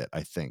enough with it,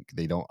 I think.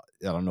 I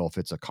don't know if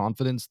it's a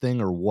confidence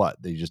thing or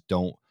what. They just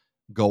don't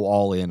go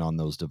all in on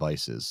those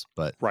devices.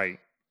 But Right.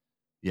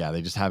 yeah,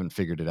 they just haven't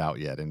figured it out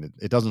yet. And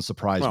it doesn't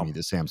surprise Well, me that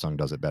Samsung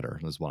does it better,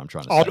 is what I'm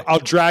trying to I'll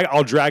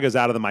say. drag us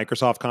out of the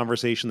Microsoft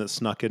conversation that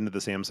snuck into the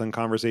Samsung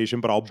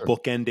conversation, but I'll Sure.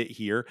 bookend it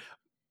here.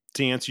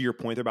 To answer your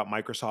point about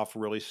Microsoft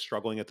really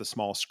struggling at the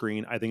small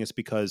screen, I think it's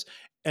because,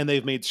 and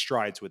they've made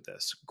strides with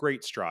this,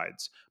 great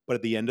strides. But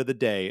at the end of the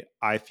day,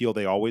 I feel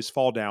they always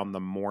fall down the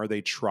more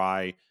they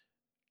try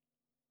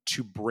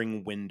to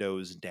bring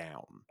Windows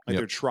down. Like Yep.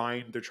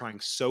 they're trying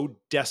so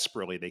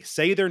desperately. They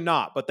say they're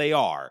not, but they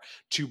are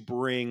to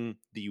bring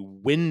the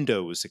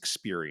Windows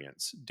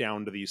experience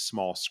down to these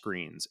small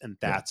screens. And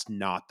Yeah. that's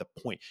not the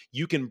point.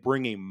 You can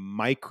bring a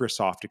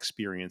Microsoft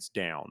experience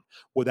down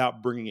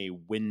without bringing a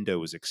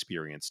Windows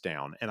experience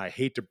down. And I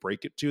hate to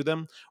break it to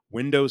them,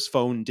 Windows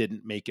Phone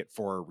didn't make it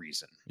for a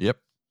reason. Yep.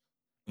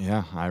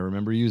 Yeah, I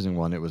remember using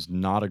one. It was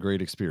not a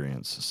great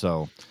experience.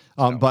 So,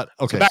 So, but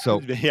so okay, back,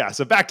 so yeah,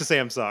 so back to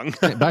Samsung.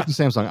 back to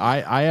Samsung.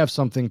 I have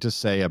something to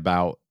say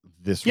about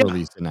this Yeah.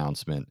 release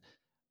announcement.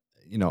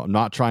 I'm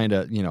not trying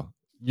to,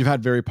 you've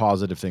had very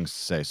positive things to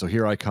say. So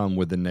here I come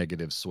with the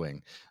negative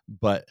swing.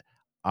 But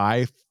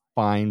I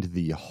find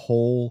the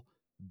whole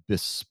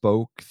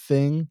bespoke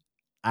thing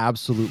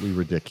absolutely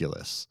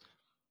ridiculous.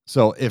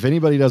 So if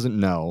anybody doesn't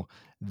know,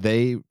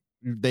 they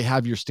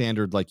have your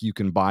standard like you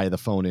can buy the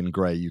phone in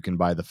gray, you can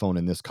buy the phone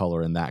in this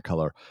color and that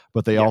color,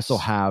 but they also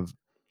Yes. have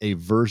a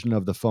version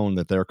of the phone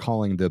that they're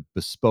calling the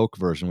bespoke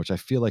version, which I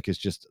feel like is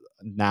just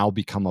now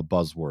become a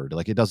buzzword.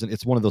 Like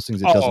it's one of those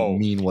things that doesn't Oh,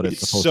 mean what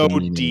it's it's supposed so to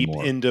mean deep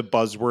anymore. into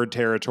buzzword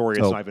territory,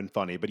 it's So not even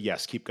funny, but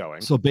yes, keep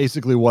going. so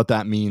basically what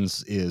that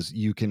means is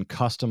you can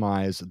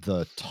customize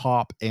the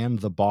top and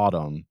the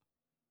bottom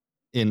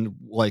in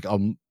like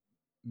a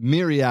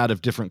myriad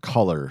of different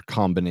color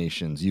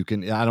combinations.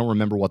 I don't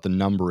remember what the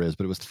number is,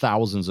 but it was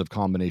thousands of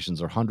combinations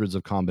or hundreds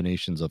of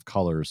combinations of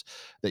colors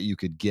that you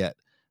could get.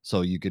 So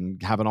you can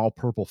have an all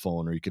purple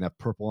phone, or you can have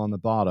purple on the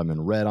bottom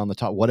and red on the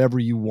top, whatever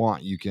you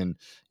want. You can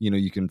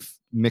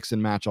mix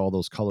and match all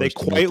those They colors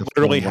to make quite the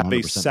literally phone have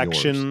a 100%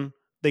 yours. section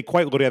they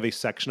quite literally have a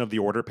section of the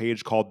order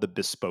page called the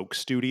Bespoke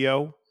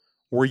Studio,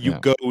 where you Yeah.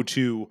 go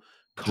to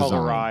design.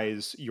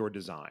 colorize your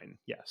design.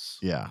 Yes.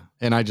 Yeah,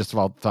 and I just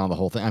about found the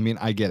whole thing. I mean,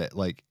 I get it.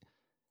 Like,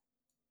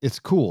 it's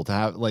cool to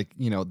have like,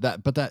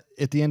 that, but that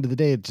at the end of the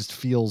day, it just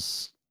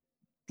feels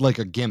like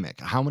a gimmick.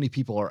 How many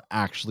people are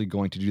actually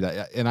going to do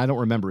that? And I don't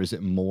remember, is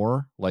it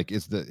more? Like,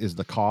 is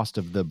the cost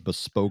of the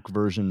bespoke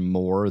version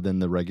more than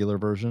the regular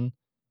version?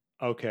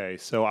 Okay,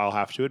 so I'll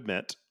have to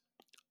admit,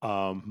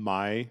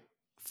 my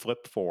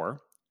Flip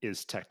 4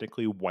 is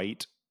technically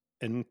white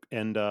and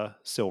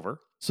silver.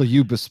 So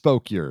you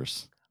bespoke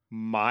yours.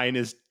 Mine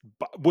is,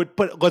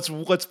 but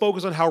let's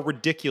focus on how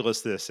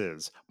ridiculous this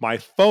is. My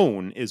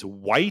phone is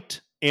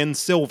white and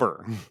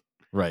silver.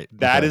 Right.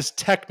 That Okay. is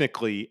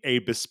technically a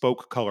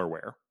bespoke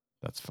colorware.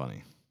 That's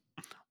funny.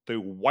 The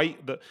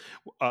white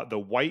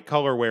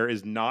colorware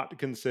is not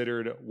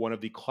considered one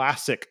of the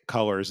classic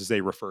colors as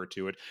they refer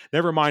to it.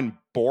 Never mind,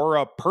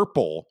 Bora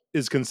purple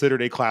is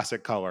considered a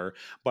classic color,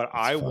 but That's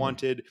I funny.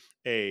 wanted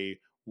a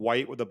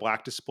white with a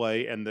black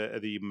display and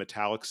the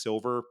metallic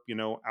silver,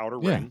 outer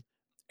Yeah. ring,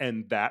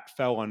 and that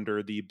fell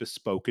under the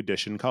bespoke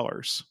edition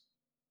colors.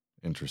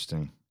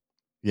 Interesting.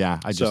 Yeah.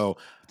 So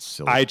It's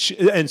silly.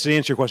 and to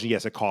answer your question,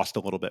 yes, it cost a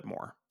little bit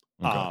more.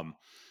 Okay. Um,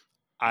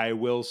 I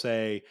will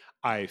say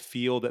I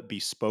feel that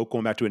bespoke,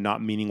 going back to it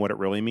not meaning what it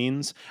really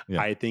means,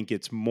 Yeah. I think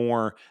it's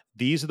more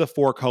these are the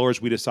 4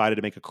 colors we decided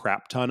to make a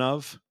crap ton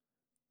of.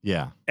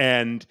 Yeah.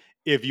 And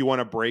if you want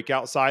to break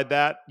outside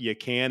that, you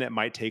can. It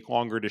might take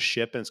longer to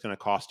ship and it's going to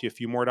cost you a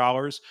few more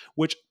dollars,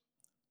 which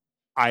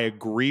I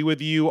agree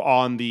with you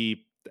on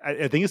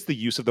I think it's the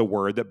use of the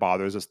word that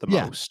bothers us the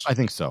Yeah. most. I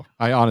think so.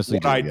 I honestly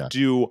What do. I Yeah.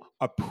 do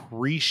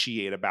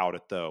appreciate about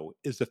it though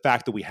is the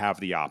fact that we have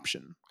the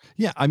option.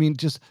 Yeah, I mean,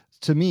 just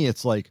to me,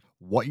 it's like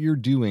what you're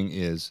doing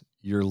is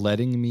you're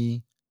letting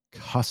me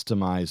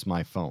customize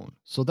my phone.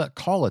 So that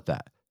call it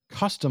that.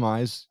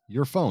 Customize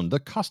your phone, the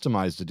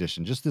customized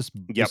edition, just this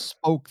Yep,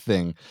 bespoke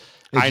thing.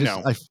 It I just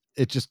know. I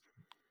it just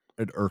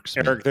it irks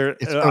me. Eric,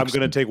 It I'm irks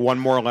going to me. take one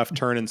more left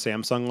turn in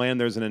Samsung land.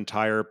 There's an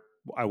entire,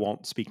 I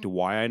won't speak to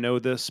why I know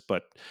this,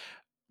 but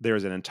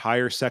there's an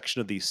entire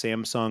section of the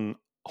Samsung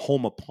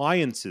home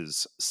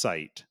appliances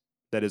site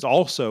that is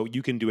also,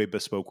 you can do a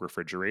bespoke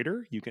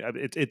refrigerator. You can,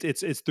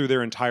 it's through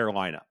their entire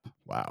lineup.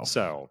 Wow.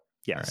 So All right.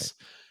 yes,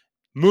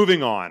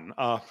 moving on.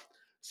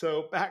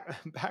 So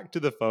back to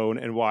the phone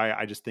and why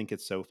I just think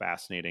it's so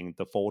fascinating,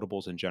 the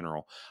foldables in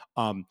general.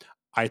 Um,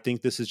 I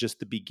think this is just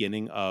the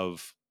beginning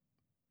of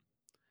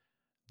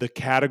the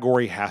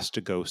category has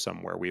to go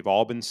somewhere. We've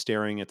all been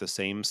staring at the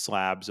same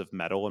slabs of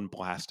metal and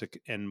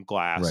plastic and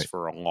glass Right.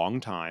 for a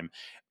long time.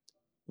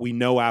 We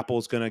know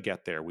Apple's going to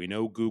get there. We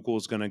know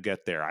Google's going to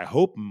get there. I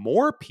hope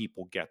more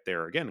people get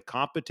there. Again,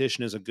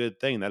 competition is a good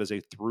thing. That is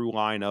a through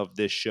line of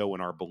this show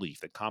and our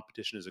belief that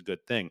competition is a good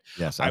thing.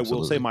 Yes, I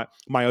will say absolutely.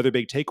 my other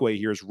big takeaway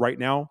here is right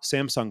now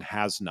Samsung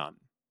has none.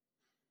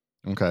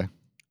 Okay.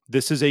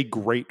 This is a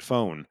great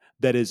phone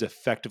that is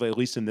effectively, at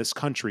least in this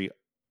country,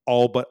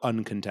 all but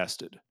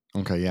uncontested.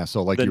 Okay. Yeah.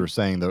 So like you were The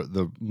saying,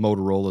 the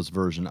Motorola's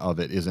version of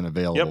it isn't Yep.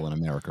 available in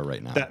America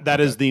right now. That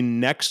Okay. is the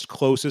next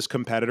closest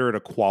competitor at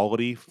a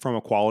quality from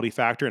a quality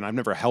factor, and I've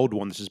never held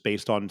one. This is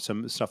based on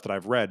some stuff that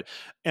I've read,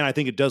 and I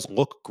think it does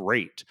look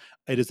great.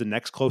 It is the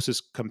next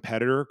closest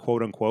competitor,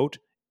 quote unquote.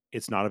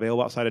 It's not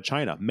available outside of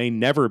China. May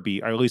never be,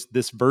 or at least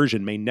this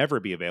version may never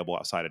be available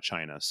outside of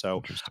China. So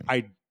Interesting.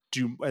 I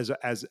do, as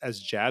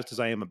jazzed as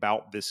I am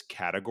about this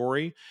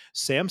category,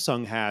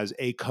 Samsung has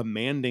a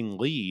commanding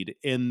lead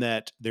in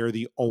that they're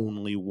the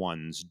only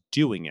ones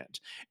doing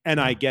it,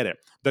 and I Yeah. get it.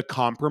 The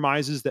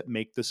compromises that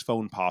make this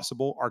phone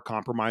possible are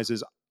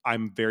compromises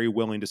I'm very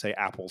willing to say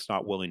Apple's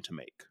not willing to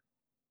make.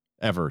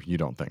 Ever, you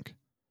don't think?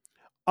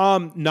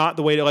 Not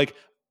the way to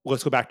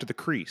let's go back to the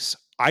crease.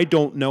 I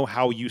don't know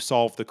how you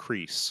solve the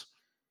crease.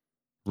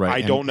 Right. I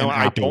And don't know.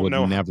 and I Apple don't would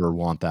know. never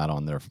want that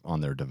on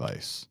their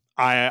device.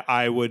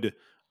 I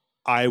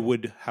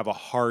would have a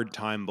hard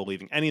time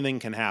believing anything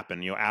can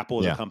happen. Apple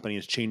as a Yeah. company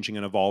is changing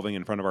and evolving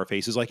in front of our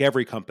faces like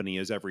every company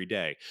is every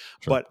day.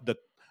 Sure. But the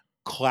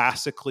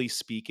classically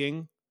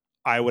speaking,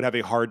 I would have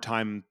a hard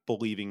time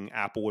believing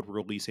Apple would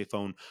release a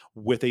phone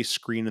with a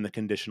screen in the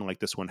condition like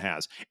this one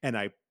has.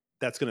 And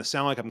that's going to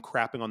sound like I'm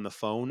crapping on the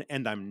phone,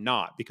 and I'm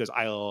not, because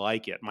I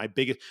like it. My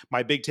big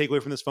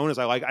takeaway from this phone is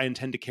I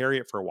intend to carry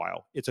it for a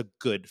while. It's a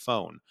good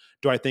phone.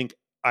 Do I think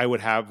I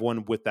would have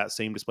one with that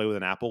same display with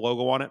an Apple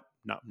logo on it?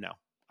 No, no.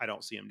 I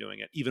don't see them doing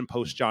it. Even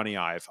post Johnny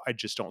Ive, I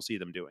just don't see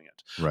them doing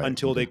it Right.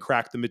 until Okay. they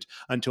crack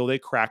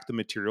the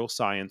material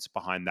science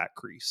behind that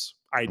crease.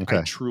 I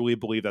Okay. truly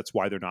believe that's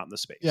why they're not in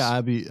the Yeah,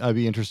 space. I'd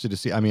be interested to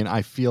see. I mean,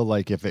 I feel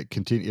like if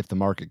the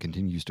market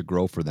continues to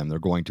grow for them, they're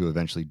going to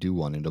eventually do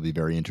one, and it'll be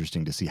very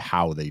interesting to see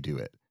how they do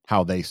it,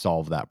 how they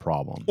solve that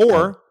problem. I'd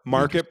Or be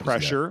market interested to see that.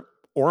 pressure,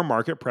 or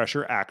market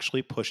pressure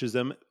actually pushes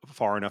them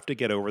far enough to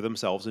get over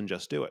themselves and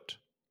just do it.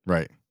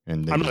 Right.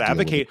 And they I'm not just deal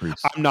with the advocate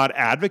crease. I'm not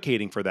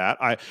advocating for that.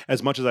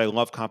 As much as I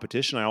love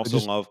competition, I I also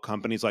just love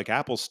companies like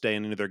Apple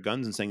standing to their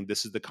guns and saying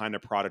this is the kind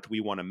of product we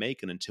want to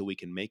make, and until we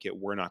can make it,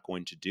 we're not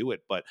going to do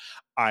it. But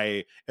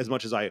as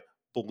much as I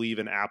believe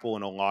in Apple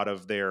and a lot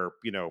of their,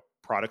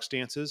 product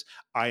stances,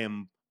 I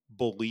am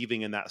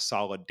believing in that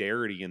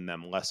solidarity in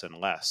them less and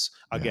less.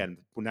 Yeah. Again,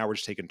 now we're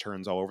just taking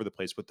turns all over the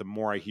place. But the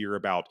more I hear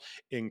about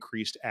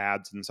increased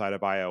ads inside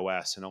of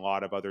iOS and a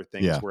lot of other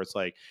things Yeah. where it's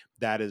like,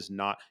 that is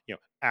not,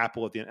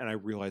 Apple at the end, and I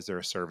realize they're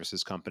a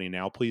services company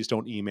now. Please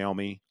don't email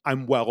me.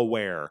 I'm well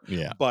aware.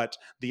 Yeah. But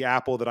the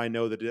Apple that I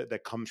know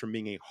that comes from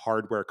being a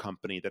hardware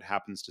company that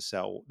happens to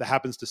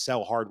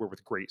sell hardware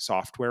with great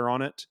software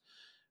on it,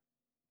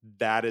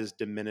 that is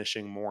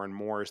diminishing more and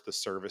more as the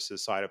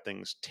services side of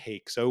things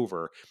takes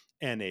over.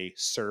 And a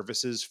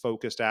services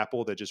focused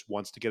Apple that just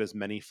wants to get as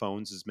many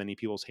phones as many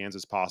people's hands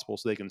as possible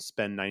so they can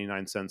spend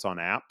 99 cents on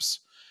apps,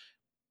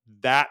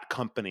 that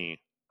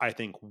company I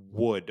think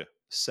would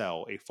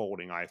sell a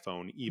folding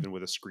iPhone even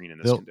with a screen in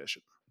this They'll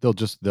condition. they'll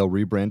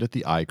rebrand it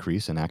the eye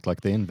crease and act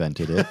like they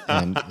invented it,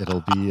 and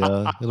it'll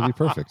be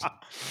perfect.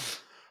 It's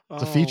a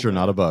Oh feature,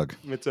 not a man, bug.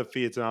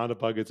 it's not a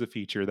bug, it's a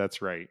feature.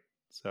 That's right.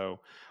 So All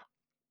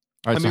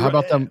I right, so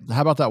mean,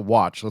 how about that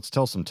watch? Let's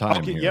tell some time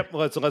okay, here. yep.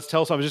 Let's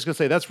tell. So I was just gonna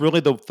say that's really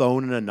the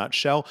phone in a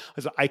nutshell.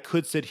 'Cause I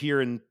could sit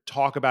here and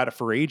talk about it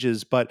for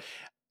ages, but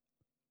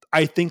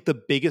I think the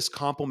biggest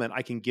compliment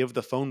I can give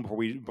the phone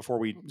before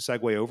we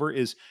segue over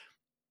is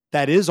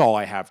that is all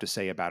I have to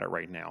say about it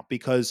right now.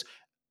 Because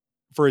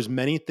for as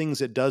many things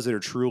it does that are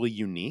truly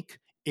unique,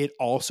 it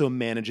also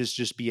manages to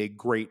just be a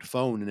great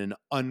phone in an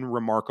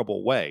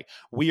unremarkable way.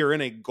 We are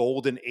in a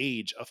golden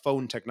age of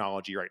phone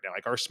technology right now.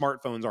 Like our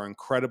smartphones are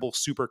incredible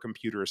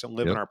supercomputers that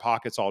live in Yep. our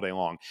pockets all day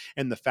long.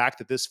 And the fact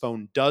that this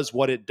phone does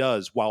what it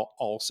does while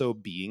also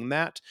being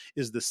that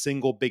is the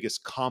single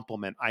biggest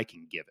compliment I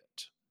can give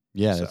it.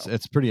 Yeah, So,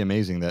 it's pretty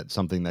amazing that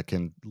something that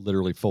can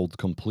literally fold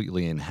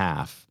completely in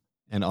half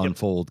and yep,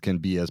 unfold can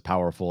be as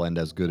powerful and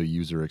as good a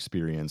user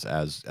experience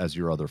as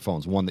your other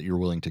phones. One that you're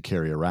willing to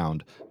carry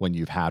around when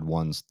you've had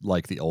ones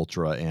like the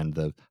Ultra and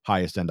the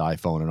highest end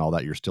iPhone and all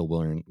that, you're still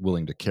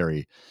willing to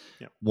carry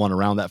yep. one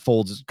around that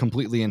folds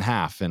completely in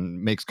half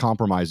and makes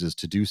compromises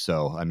to do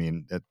so. I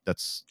mean,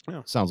 that's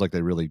Yeah. sounds like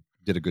they really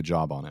did a good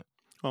job on it.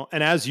 Well,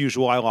 and as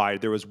usual, I lied.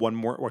 There was one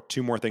more or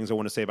two more things I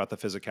want to say about the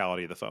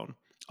physicality of the phone.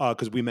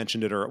 Because we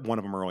mentioned it or one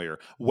of them earlier.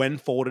 When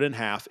folded in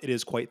half, it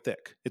is quite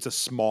thick. It's a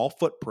small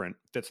footprint,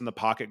 fits in the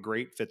pocket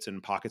great, fits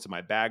in pockets of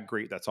my bag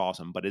great. That's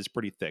awesome, but it's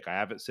pretty thick. I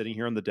have it sitting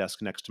here on the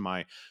desk next to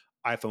my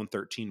iPhone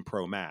 13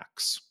 Pro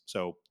Max.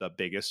 So the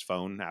biggest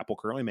phone Apple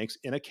currently makes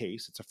in a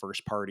case. It's a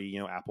first party,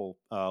 Apple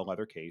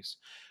leather case.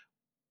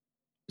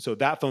 So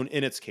that phone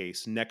in its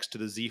case next to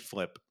the Z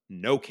Flip,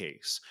 no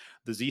case.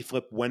 The Z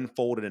Flip, when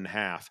folded in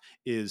half,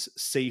 is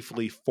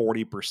safely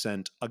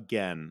 40%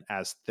 again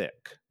as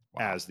thick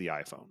Wow. as the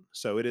iPhone.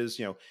 So it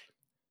is,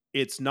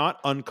 it's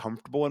not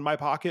uncomfortable in my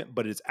pocket,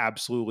 but it's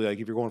absolutely like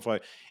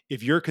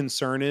if your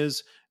concern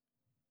is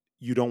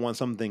you don't want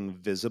something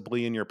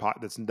visibly in your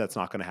pocket, that's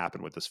not going to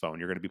happen with this phone.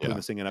 You're going to be putting Yeah.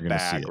 this thing in a You're going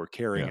to see bag it. or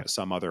carrying Yeah. it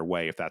some other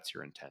way if that's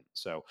your intent.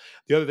 So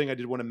the other thing I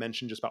did want to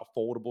mention just about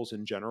foldables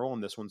in general,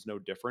 and this one's no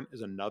different,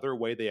 is another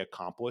way they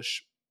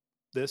accomplish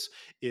this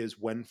is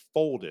when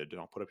folded,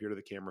 and I'll put up here to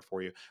the camera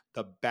for you,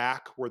 the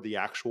back where the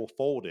actual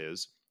fold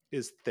is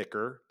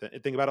thicker.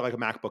 Think about it like a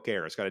MacBook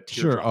Air. It's got a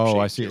Sure. teardrop Oh,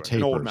 I shape see to it it,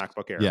 an old tapers.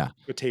 MacBook Air. Yeah.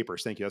 It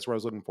tapers. Thank you. That's what I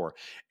was looking for.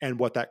 And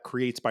what that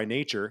creates by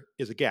nature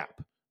is a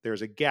gap.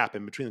 There's a gap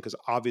in between them because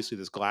obviously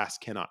this glass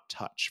cannot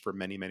touch for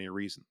many, many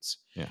reasons.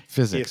 Yeah. If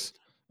Physics.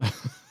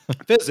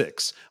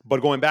 physics,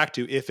 but going back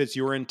to if it's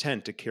your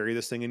intent to carry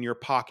this thing in your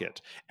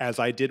pocket, as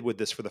I did with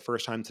this for the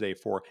first time today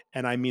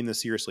and I mean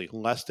this seriously,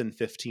 less than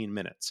 15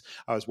 minutes.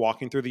 I was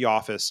walking through the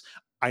office.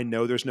 I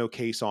know there's no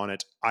case on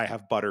it. I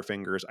have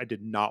butterfingers. I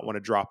did not want to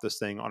drop this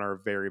thing on our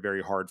very,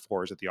 very hard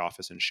floors at the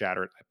office and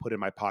shatter it. I put it in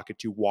my pocket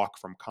to walk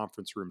from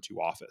conference room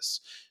to office.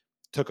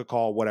 Took a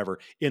call, whatever.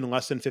 In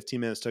less than 15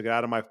 minutes, took it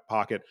out of my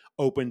pocket,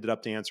 opened it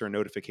up to answer a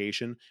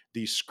notification.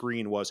 The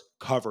screen was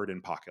covered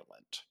in pocket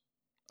lint.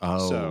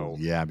 Oh, So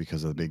yeah,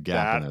 because of the big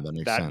gap in that there. That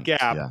makes that sense.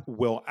 gap Yeah.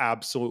 will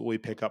absolutely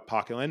pick up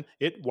pocket lint.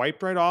 It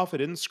wiped right off. It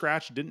didn't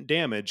scratch. It didn't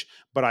damage.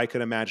 But I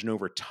could imagine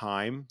over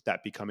time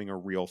that becoming a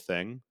real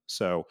thing.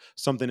 So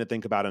something to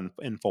think about in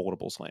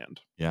foldables land.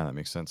 Yeah, that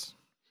makes sense.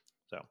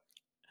 So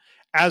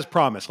as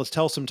promised, let's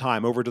tell some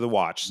time over to the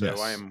watch. So I Yes.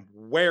 am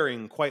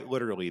wearing quite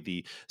literally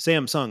the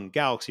Samsung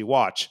Galaxy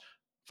Watch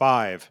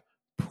 5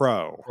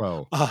 Pro.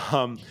 Pro.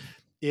 Um,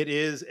 it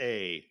is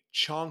a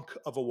chunk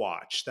of a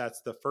watch.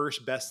 That's the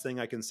first best thing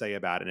I can say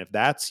about it. And if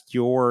that's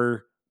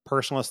your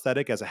personal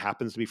aesthetic, as it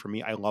happens to be for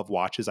me, I love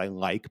watches. I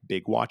like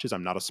big watches.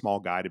 I'm not a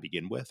small guy to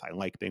begin with. I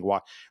like big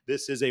watch.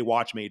 This is a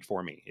watch made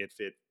for me. It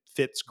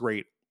fits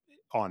great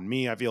on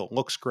me. I feel it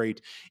looks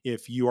great.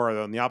 If you are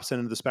on the opposite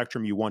end of the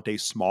spectrum, you want a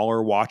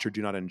smaller watch or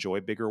do not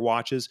enjoy bigger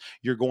watches,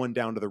 you're going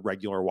down to the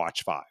regular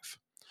Watch 5.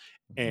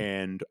 Mhm.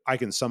 And I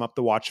can sum up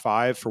the Watch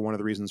 5 for one of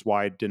the reasons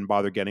why I didn't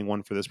bother getting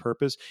one for this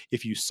purpose.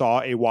 If you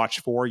saw a Watch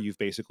 4, you've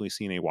basically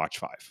seen a Watch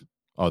 5.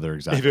 Oh, they're If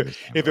exactly it, the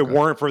same. if it Okay.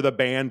 weren't for the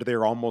band,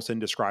 they're almost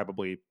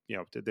indescribably,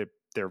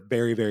 they're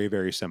very, very,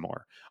 very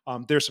similar.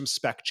 There's some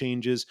spec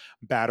changes,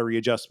 battery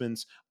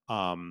adjustments.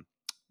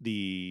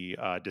 The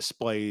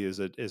display is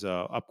a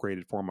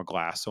upgraded form of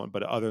glass. So,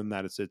 but other than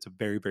that, it's a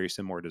very, very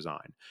similar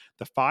design.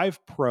 The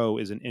 5 Pro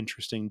is an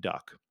interesting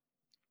duck.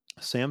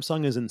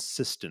 Samsung is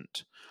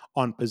insistent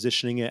on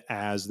positioning it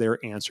as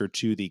their answer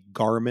to the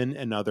Garmin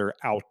and other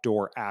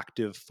outdoor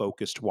active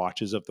focused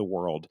watches of the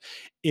world.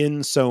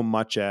 In so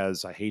much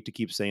as, I hate to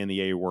keep saying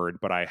the A word,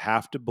 but I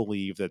have to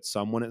believe that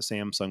someone at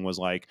Samsung was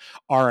like,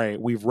 all right,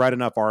 we've read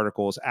enough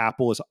articles.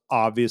 Apple is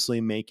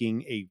obviously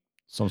making a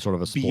Some sort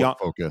of a sport beyond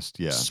focused,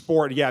 yeah.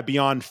 sport, yeah,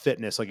 beyond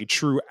fitness, like a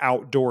true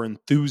outdoor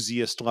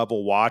enthusiast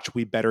level watch.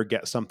 We better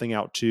get something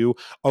out too.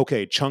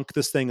 Okay, chunk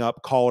this thing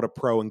up, call it a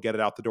pro, and get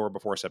it out the door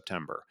before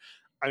September.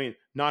 I mean,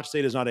 not to say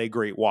it is not a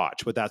great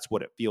watch, but that's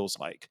what it feels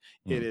like.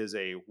 It Mm. is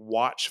a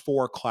Watch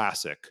 4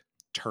 Classic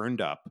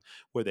turned up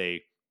with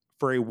a,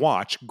 for a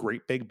watch,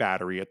 great big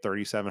battery at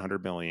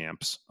 3,700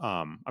 milliamps.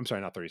 I'm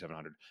sorry, not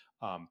 3,700.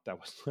 That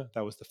was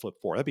that was the Flip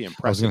 4. That'd be I was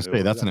impressive. gonna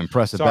say that's an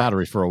impressive Sorry,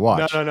 battery for a no,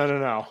 watch. no, no, no,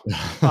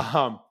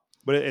 no.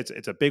 But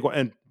it's a big one,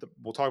 and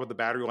we'll talk about the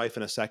battery life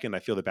in a second. I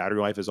feel the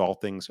battery life is, all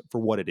things for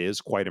what it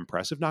is, quite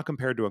impressive. Not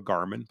compared to a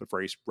Garmin, but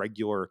for a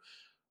regular,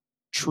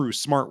 true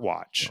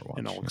smartwatch.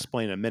 And Smartwatch, I'll yeah.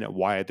 explain in a minute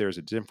why there's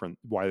a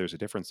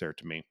difference there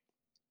to me.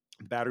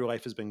 Battery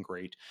life has been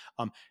great.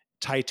 Um,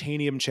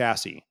 Titanium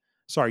chassis.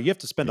 Sorry, you have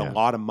to spend a Yeah.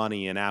 lot of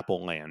money in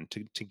Apple land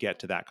to get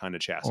to that kind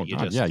of chassis. Oh You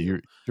god, just yeah,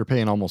 do. you're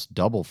paying almost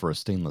double for a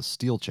stainless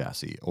steel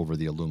chassis over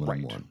the aluminum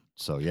Right. one.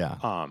 So yeah.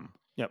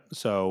 Yep.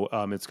 So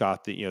it's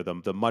got the,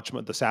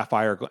 the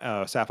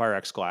Sapphire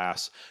X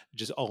glass,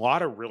 just a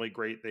lot of really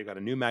great. They've got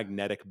a new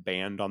magnetic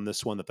band on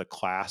this one that the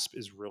clasp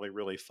is really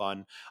really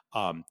fun.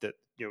 That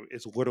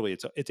it's literally,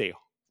 it's a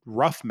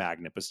rough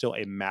magnet, but still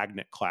a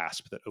magnet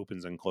clasp that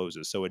opens and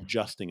closes. So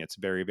adjusting it's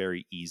very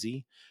very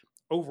easy.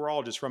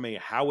 Overall, just from a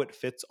how it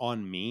fits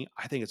on me,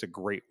 I think it's a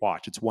great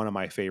watch. It's one of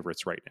my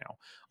favorites right now.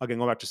 Again,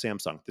 going back to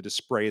Samsung, the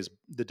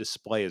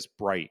display is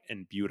bright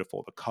and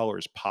beautiful. The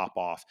colors pop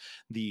off.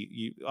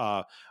 The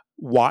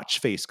watch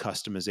face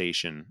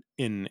customization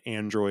in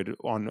Android,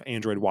 on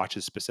Android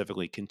watches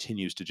specifically,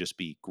 continues to just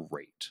be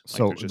great. Like,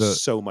 So there's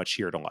just so much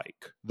here to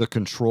like. the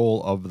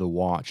control of the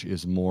watch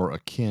is more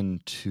akin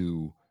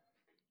to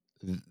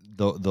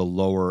the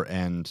lower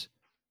end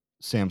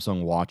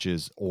Samsung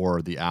watches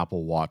or the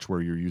Apple Watch where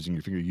you're using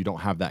your finger. You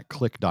don't have that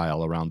click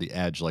dial around the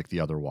edge like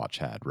the other watch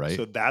had, right?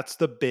 So that's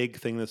the big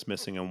thing that's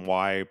missing, and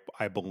why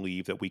I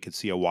believe that we could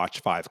see a Watch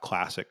 5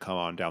 Classic come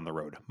on down the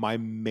road. My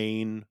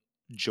main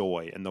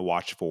joy in the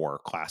Watch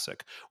 4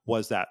 Classic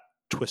was that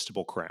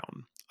twistable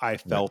crown. I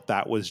Right. felt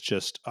that was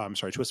just, I'm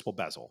sorry, twistable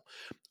bezel.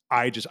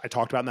 I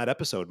talked about in that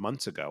episode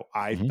months ago.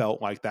 I Mhm.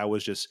 felt like that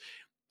was just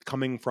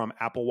coming from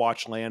Apple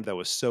Watch land, that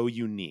was so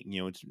unique.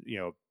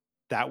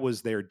 That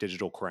was their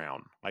digital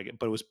crown. Like,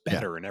 but it was Yeah.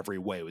 better in every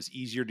way. It was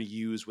easier to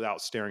use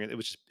without staring at it.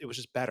 It was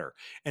just better.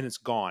 And it's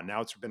gone. Now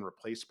it's been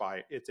replaced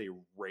by, it's a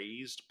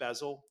raised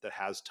bezel that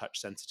has touch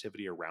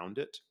sensitivity around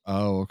it.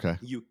 Oh, okay.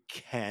 You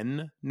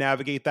can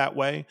navigate that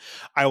way.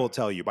 I will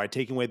tell you, by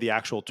taking away the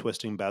actual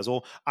twisting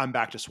bezel, I'm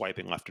back to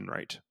swiping left and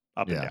right,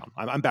 up and Yeah. down.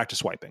 I'm back to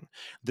swiping.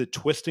 The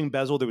twisting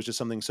bezel, there was just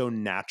something so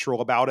natural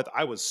about it.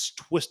 I was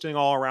twisting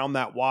all around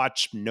that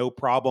watch, no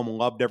problem.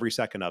 Loved every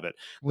second of it.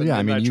 Well, The yeah,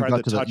 I minute mean, I you tried got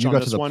the to the touch you on got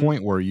to this the one,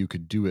 point where you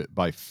could do it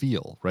by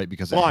feel, right?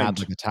 Because it had blind.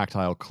 like a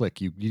tactile click.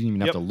 You didn't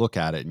even have Yep. to look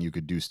at it and you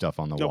could do stuff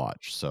on the Yep.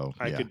 watch. So,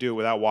 I yeah. could do it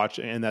without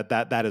watching, and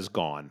that is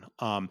gone.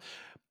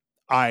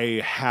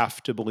 I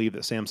have to believe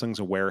that Samsung's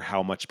aware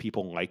how much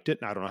people liked it.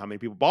 And I don't know how many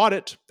people bought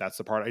it. That's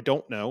the part I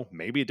don't know.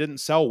 Maybe it didn't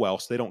sell well,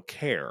 so they don't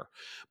care.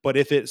 But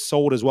if it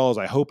sold as well as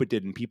I hope it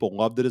did and people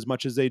loved it as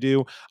much as they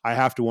do, I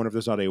have to wonder if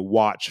there's not a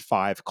Watch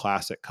 5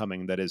 Classic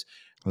coming that is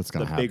That's the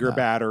gonna have bigger that.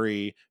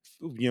 battery,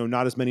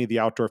 not as many of the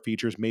outdoor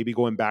features, maybe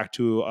going back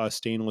to a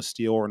stainless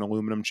steel or an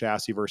aluminum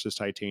chassis versus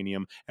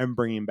titanium, and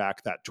bringing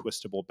back that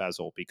twistable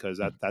bezel, because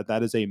Mm.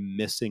 that is a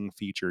missing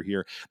feature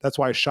here. That's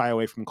why I shy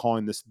away from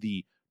calling this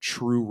the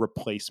true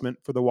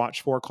replacement for the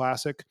Watch 4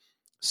 Classic.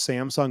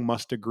 Samsung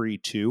must agree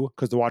too,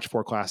 because the Watch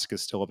 4 Classic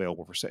is still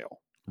available for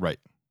sale. Right.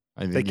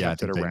 They I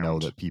kept it think they know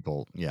around. that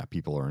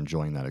people are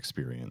enjoying that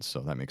experience. So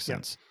that makes Yeah.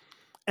 sense.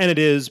 And it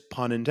is,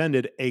 pun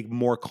intended, a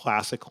more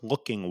classic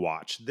looking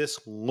watch. This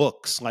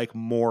looks like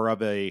more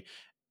of a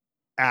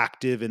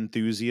active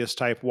enthusiast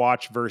type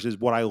watch, versus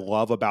what I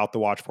love about the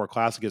Watch 4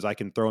 Classic is I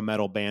can throw a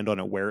metal band on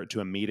it, wear it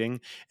to a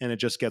meeting, and it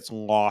just gets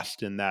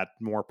lost in that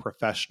more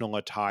professional Yeah,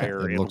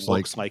 attire. it It looks like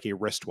looks like a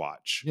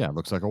wristwatch. yeah, it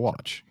looks like a So,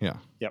 watch. Yeah.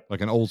 yep.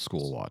 Like an old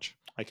school watch.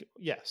 Like,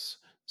 yes.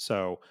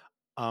 So,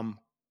 um,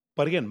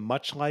 but again,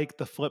 much like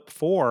the Flip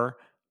 4,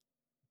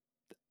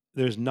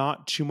 there's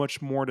not too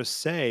much more to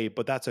say,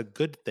 but that's a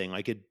good thing.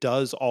 Like, it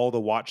does all the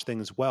watch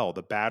things well.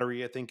 The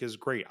battery, I think, is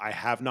great. I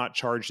have not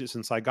charged it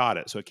since I got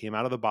it. So it came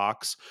out of the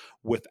box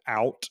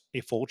without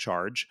a full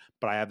charge.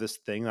 But I have this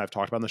thing that I've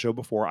talked about on the show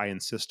before. I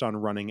insist on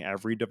running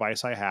every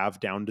device I have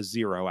down to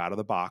zero out of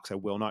the box. I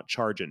will not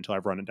charge it until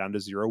I've run it down to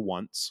zero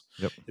once.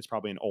 Yep. It's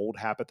probably an old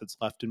habit that's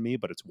left in me,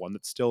 but it's one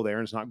that's still there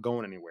and it's not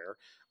going anywhere.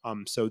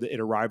 It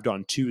arrived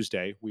on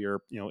Tuesday. We are,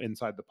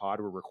 inside the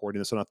pod. We're recording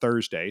this on a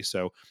Thursday.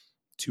 So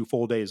 2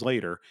 full days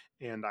later,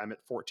 and I'm at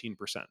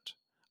 14%.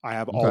 I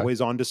have Okay.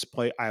 always on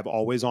display. I have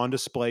always on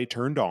display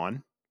turned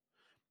on.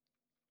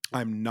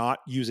 I'm not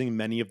using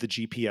many of the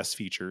GPS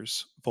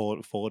features,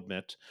 full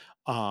admit.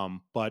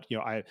 But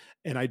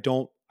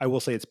I will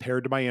say it's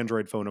paired to my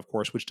Android phone, of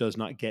course, which does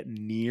not get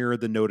near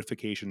the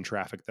notification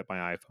traffic that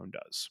my iPhone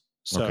does.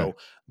 Okay. So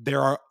there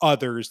are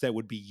others that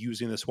would be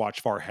using this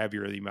watch far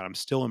heavier than me, but I'm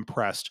still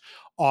impressed.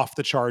 Off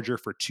the charger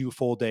for 2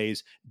 full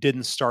days,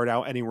 didn't start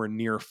out anywhere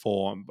near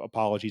full.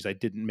 Apologies, I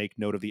didn't make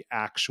note of the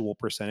actual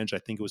percentage. I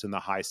think it was in the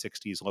high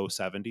 60s, low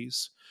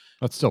 70s.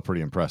 That's still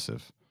pretty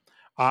impressive.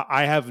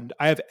 I have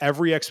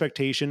every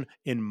expectation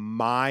in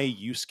my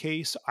use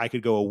case. I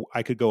could go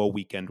a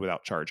weekend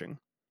without charging,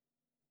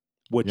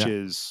 which Yeah.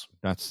 is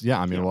That's yeah,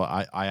 I mean, well,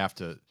 I have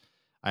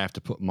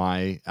to put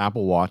my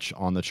Apple Watch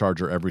on the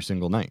charger every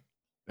single night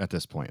at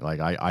this point. Like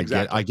I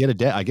exactly. get a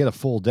day, I get a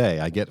full day.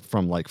 I get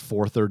from like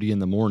 4:30 in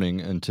the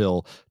morning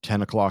until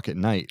 10 o'clock at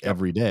night Yep.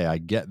 every day. I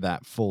get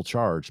that full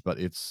charge, but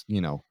it's,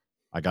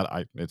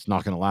 it's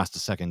not gonna last a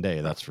second day,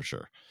 No. that's for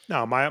sure.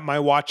 No, my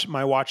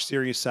watch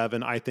Series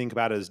 7, I think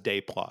about as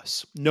day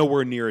plus.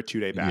 Nowhere near a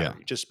 2-day Yeah.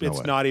 battery. Just No it's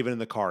way. not even in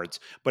the cards.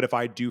 But if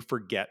I do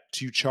forget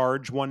to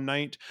charge one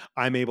night,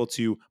 I'm able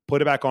to put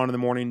it back on in the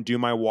morning, do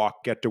my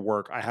walk, get to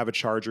work. I have a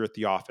charger at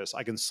the office.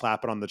 I can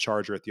slap it on the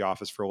charger at the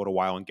office for a little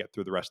while and get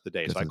through the rest of the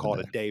day. Get So I through the call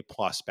it day. a day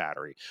plus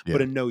battery. But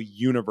Yeah. in no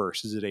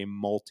universe is it a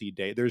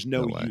multi-day. There's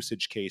No no way.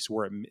 usage case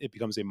where it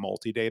becomes a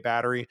multi-day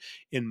battery.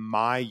 In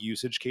my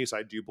usage case,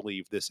 I do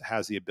believe this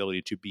has the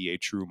ability to be a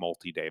true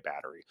multi-day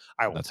battery.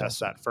 I will That's test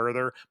that awesome.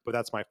 further, but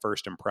that's my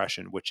first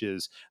impression, which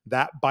is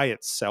that by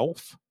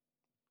itself,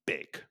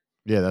 big,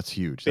 Yeah, that's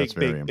huge. That's big,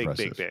 very big, big,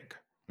 big, impressive. big.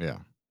 Yeah.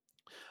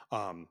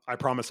 I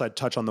promise I'd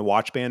touch on the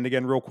watch band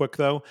again real quick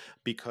though,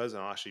 because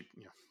I'll actually,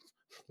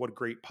 what a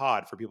great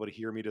pod for people to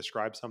hear me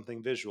describe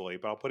something visually.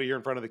 But I'll put it here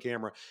in front of the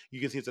camera.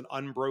 You can see it's an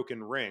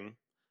unbroken ring,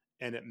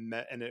 and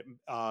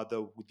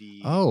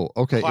the Oh,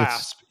 okay.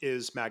 clasp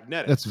is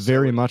magnetic, It's so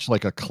very it much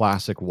like a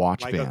classic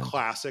watch like a band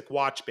classic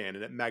watch band,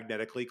 and it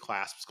magnetically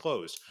clasps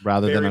closed.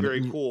 rather than Very, an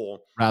very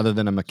cool. rather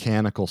than a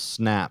mechanical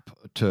snap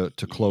to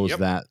close Yep.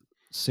 that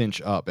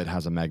cinch up. It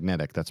has a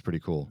magnetic. That's pretty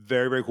cool.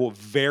 Very, very cool.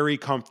 Very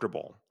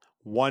comfortable.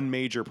 One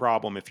major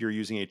problem if you're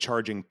using a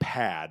charging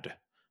pad,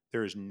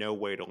 there is no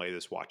way to lay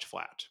this watch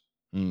flat.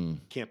 Mm,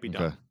 Can't be okay.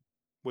 done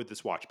with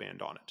this watch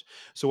band on it.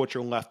 So what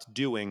you're left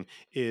doing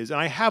is, and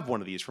I have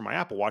one of these for my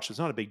Apple Watch, so it's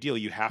not a big deal.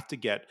 You have to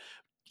get,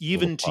 Little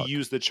even to puck.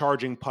 use the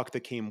charging puck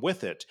that came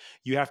with it,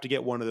 you have to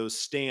get one of those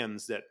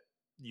stands that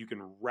you can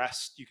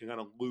kind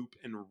of loop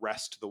and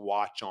rest the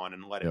watch on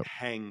and let it Yep.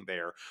 hang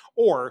there,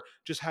 or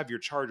just have your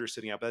charger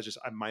sitting up. That's just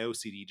my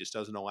OCD just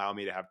doesn't allow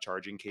me to have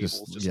charging Just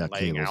cables just yeah,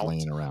 laying cables out.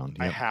 laying around.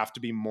 I Yep. have to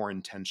be more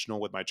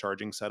intentional with my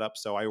charging setup.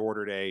 So I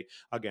ordered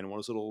again, one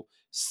of those little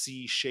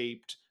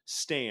C-shaped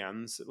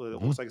stands. It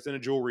Mhm. looks like it's in a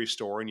jewelry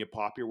store, and you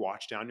pop your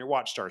watch down, your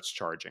watch starts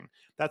charging.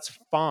 That's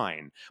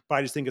fine. But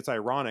I just think it's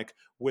ironic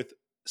with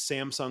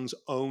Samsung's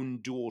own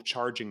dual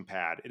charging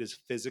pad. It is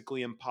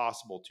physically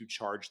impossible to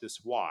charge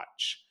this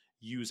watch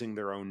using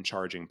their own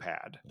charging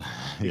pad Yeah,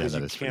 because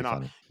that is pretty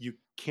funny. you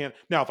can't.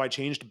 Now, if I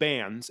changed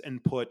bands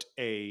and put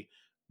a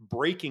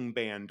braking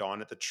band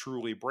on it that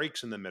truly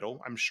breaks in the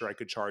middle, I'm sure I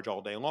could charge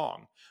all day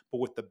long. But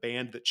with the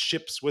band that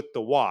ships with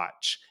the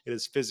watch, it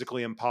is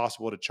physically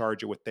impossible to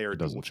charge it with their It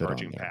dual doesn't fit on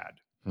charging there. pad.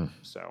 Hmm.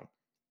 So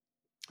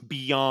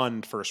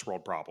beyond first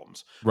world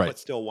problems, Right. but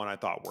still one I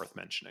thought worth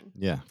mentioning.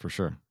 Yeah, for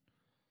sure.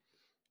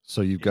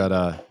 So Indeed.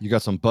 you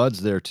got some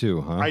buds there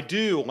too, huh? I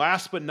do.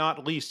 Last but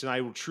not least, and I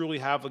will truly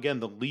have again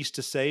the least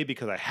to say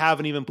because I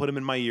haven't even put them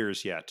in my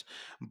ears yet.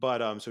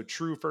 But so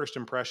true first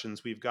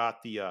impressions. We've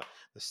got the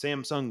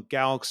Samsung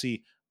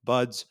Galaxy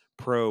Buds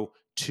Pro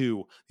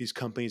 2. These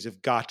companies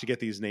have got to get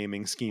these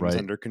naming schemes Right.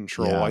 under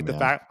control. Yeah, Like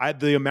man.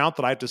 the amount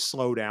that I have to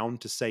slow down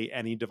to say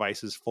any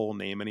device's full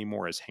name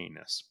anymore is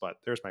heinous. But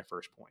there's my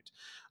first point.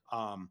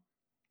 Um,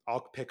 I'll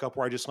pick up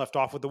where I just left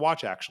off with the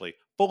watch. Actually,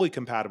 fully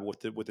compatible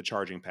with the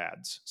charging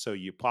pads. So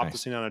you plop this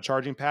Nice. thing on a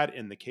charging pad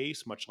in the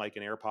case, much like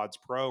an AirPods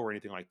Pro or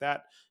anything like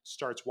that.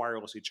 Starts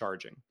wirelessly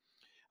charging.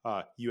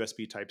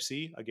 USB Type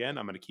C. Again,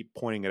 I'm going to keep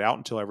pointing it out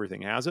until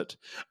everything has it.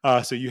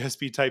 So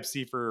USB Type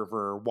C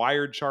for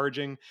wired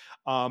charging.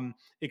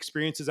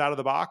 Experiences out of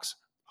the box.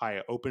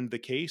 I opened the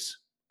case.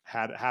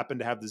 Happened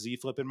to have the Z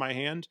Flip in my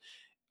hand.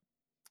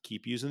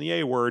 Keep using the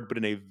A word, but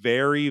in a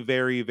very,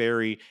 very,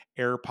 very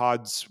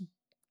AirPods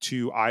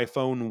to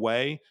iPhone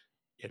way.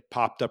 It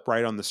popped up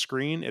right on the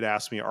screen. It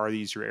asked me, "Are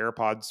these your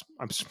AirPods?"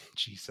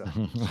 Jeez,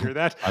 you hear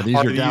that? Are these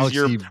Are your these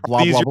your Galaxy are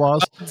blah these blah your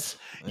blahs? buds?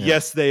 Yeah.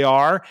 Yes, they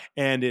are.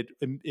 And it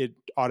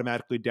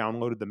automatically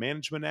downloaded the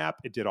management app.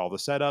 It did all the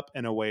setup,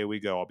 and away we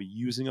go. I'll be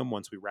using them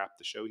once we wrap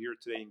the show here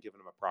today and giving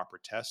them a proper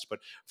test. But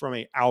from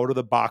a out of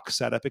the box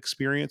setup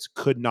experience,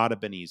 could not have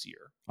been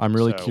easier. I'm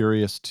really So,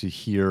 curious to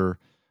hear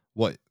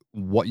what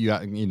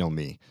you know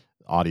me,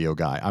 audio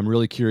guy. I'm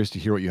really curious to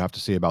hear what you have to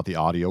say about the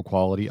audio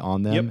quality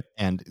on yep, them.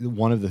 And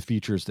one of the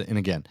features that, and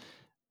again,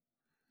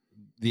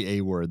 the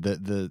A word,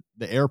 the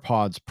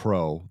AirPods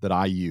Pro that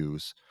I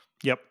use,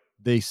 yep,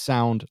 they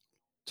sound,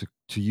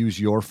 to use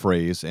your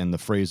phrase and the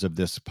phrase of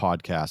this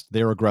podcast,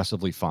 they're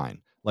aggressively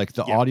fine. Like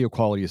the yep, audio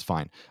quality is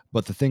fine.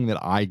 But the thing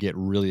that I get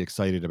really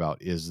excited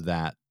about is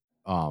that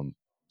um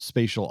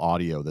spatial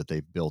audio that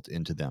they've built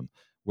into them,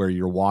 where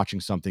you're watching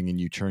something and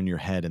you turn your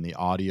head and the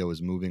audio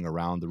is moving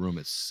around the room.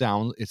 It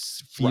Right.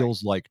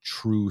 feels like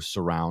true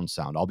surround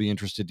sound. I'll be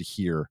interested to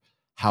hear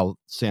how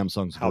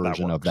Samsung's How that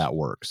version of works. that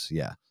works.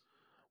 Yeah.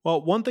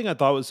 Well, one thing I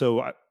thought was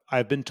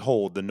I've been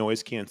told the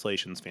noise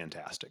cancellation is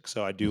fantastic.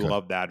 So I do Okay.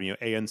 love that.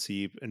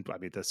 ANC, and I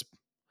mean, this,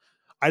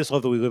 I just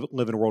love that we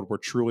live in a world where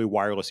truly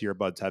wireless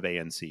earbuds have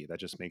ANC. That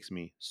just makes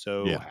me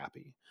so Yeah.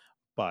 happy.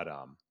 But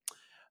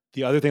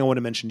the other thing I want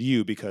to mention to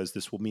you, because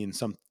this will mean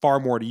some far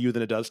more to you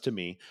than it does to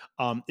me,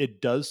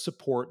 it does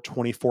support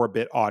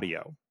 24-bit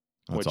audio,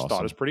 That's which thought is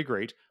awesome. pretty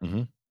great.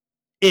 Hmm.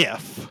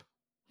 If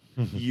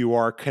you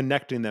are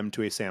connecting them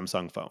to a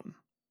Samsung phone,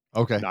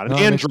 Okay. not an No,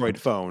 that makes Android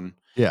sense. phone,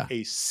 Yeah. a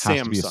Has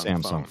to be a Samsung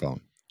Samsung phone.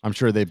 phone. I'm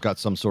sure they've got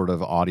some sort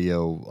of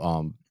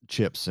audio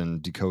chips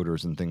and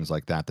decoders and things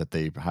like that that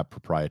they have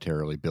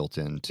proprietarily built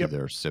into Yep.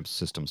 their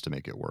systems to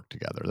make it work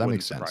together. That Wouldn't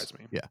makes sense. surprise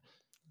me. Yeah.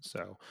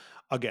 So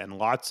again,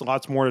 lots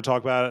more to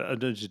talk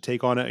about, to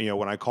take on it.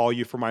 When I call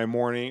you for my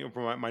morning,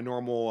 for my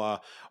normal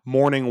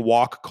morning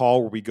walk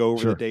call where we go over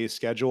the Sure. day's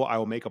schedule, I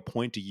will make a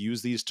point to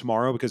use these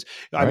tomorrow, because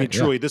I All mean, right. Yeah.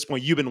 truly, at this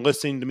point, you've been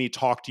listening to me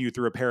talk to you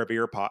through a pair of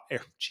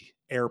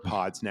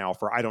AirPods now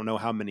for I don't know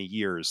how many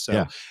years. So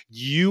Yeah.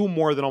 you,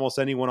 more than almost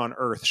anyone on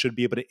earth, should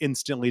be able to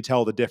instantly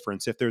tell the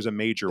difference if there's a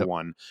major Yep.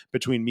 one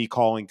between me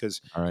calling, because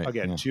All right.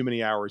 again, Yeah. too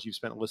many hours you've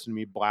spent listening to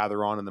me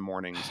blather on in the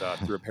mornings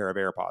through a pair of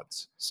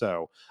AirPods.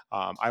 So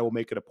I will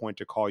make it a point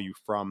to call you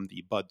from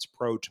the Buds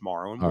Pro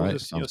tomorrow, and All we'll right.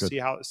 just Sounds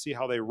good. see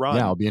how they Yeah, run.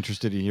 I'll be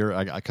interested to hear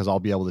because I'll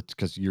be able to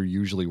because you're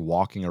usually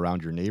walking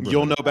around your You'll neighborhood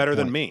know at that better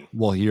than point. me.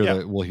 We'll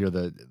Yep. hear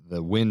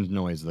the wind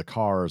noise, the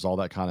cars, all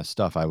that kind of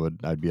stuff.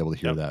 I'd be able to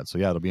hear Yep. that. So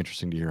yeah, it'll be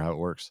interesting to hear how it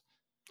works.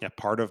 Yeah,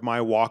 part of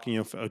my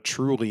walking,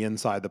 truly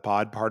inside the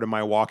pod, part of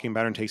my walking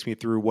pattern takes me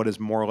through what is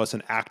more or less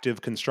an active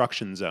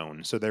construction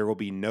zone. So there will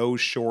be no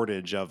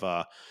shortage of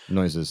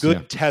Noises. Yeah.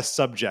 good test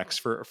subjects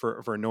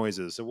for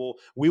noises. So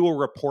we will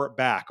report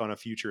back on a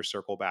future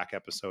circle back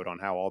episode on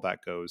how all that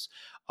goes.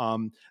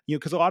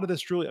 Because a lot of this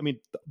truly, I mean,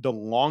 the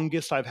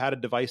longest I've had a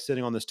device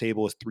sitting on this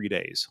table is 3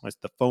 days. Like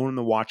the phone and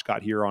the watch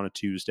got here on a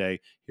Tuesday.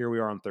 Here we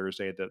are on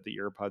Thursday. The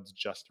earbuds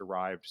just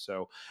arrived.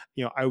 So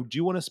I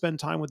do want to spend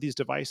time with these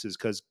devices,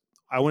 because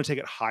I want to take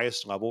it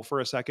highest level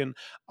for a second.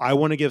 I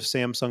want to give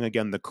Samsung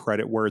again the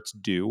credit where it's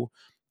due.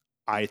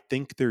 I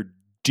think they're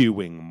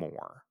doing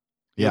more.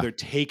 Yeah. They're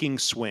taking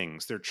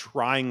swings, they're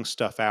trying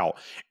stuff out,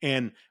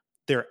 and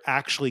they're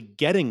actually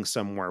getting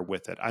somewhere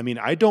with it. I mean,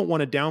 I don't want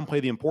to downplay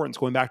the importance,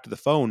 going back to the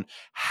phone,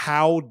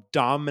 how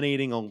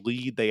dominating a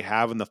lead they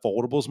have in the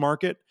foldables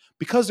market,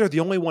 because they're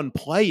the only one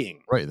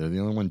playing. Right. They're the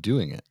only one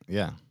doing it.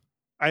 Yeah.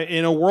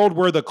 In a world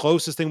where the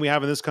closest thing we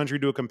have in this country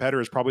to a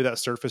competitor is probably that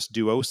Surface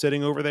Duo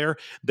sitting over there,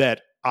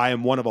 that I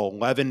am one of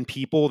 11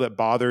 people that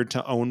bothered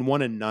to own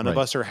one, and none of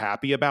Right. us are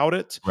happy about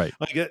it. Right.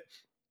 Like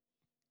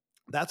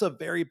that's a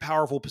very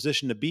powerful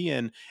position to be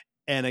in.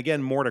 And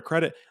again, more to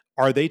credit,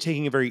 are they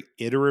taking a very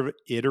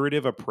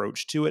iterative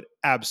approach to it?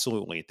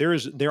 Absolutely.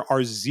 There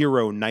are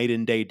zero night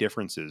and day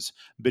differences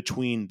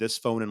between this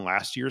phone and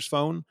last year's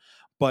phone,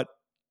 but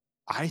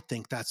I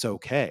think that's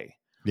okay.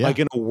 Yeah. Like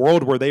in a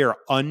world where they are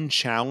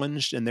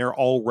unchallenged and they're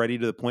already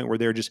to the point where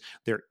they're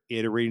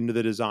iterating to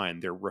the design,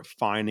 they're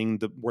refining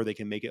where they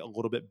can make it a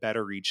little bit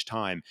better each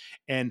time.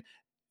 And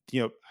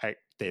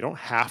they don't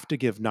have to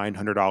give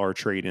 $900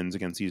 trade-ins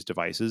against these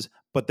devices,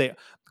 but they,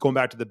 going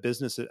back to the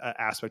business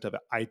aspect of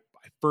it, I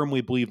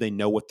firmly believe they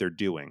know what they're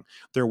doing.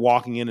 They're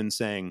walking in and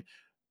saying,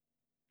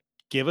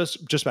 give us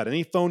just about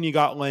any phone you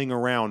got laying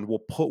around. We'll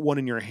put one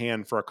in your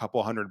hand for a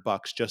couple $100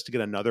 just to get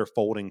another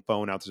folding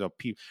phone out there,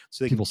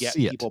 so they can People get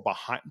see it. people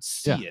behind,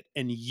 Yeah. see it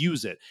and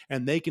use it,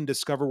 and they can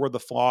discover where the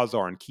flaws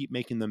are and keep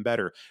making them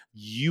better.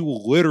 You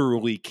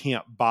literally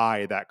can't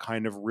buy that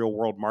kind of real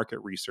world market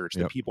research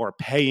that Yep. people are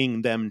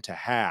paying them to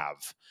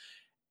have.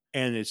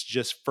 And it's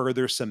just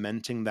further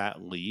cementing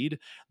that lead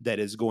that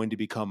is going to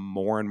become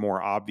more and more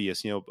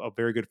obvious. A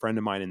very good friend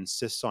of mine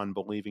insists on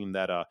believing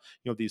that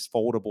these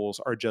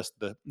foldables are just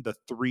the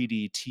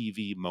 3D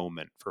TV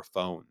moment for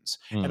phones.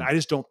 And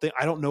Mm.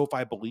 I don't know if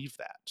I believe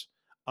that.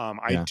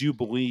 I Yeah. do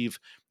believe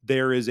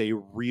there is a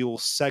real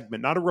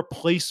segment, not a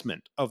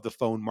replacement of the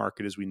phone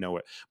market as we know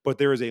it, but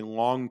there is a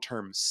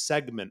long-term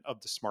segment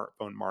of the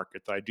smartphone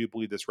market that I do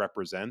believe this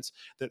represents,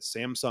 that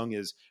Samsung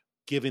is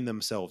giving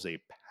themselves a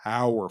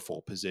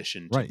powerful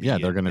position to Right. Yeah,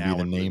 be they're in going to be now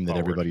the and moving name that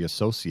forward. everybody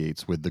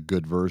associates with the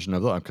good version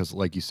of the because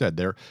like you said,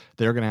 they're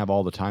going to have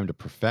all the time to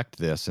perfect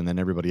this and then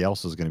everybody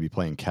else is going to be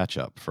playing catch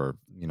up for,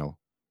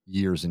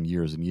 years and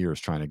years and years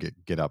trying to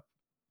get up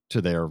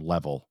to their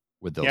level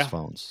with those Yeah.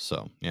 phones.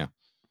 So, yeah.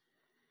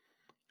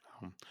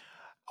 Um,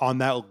 on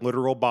that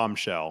literal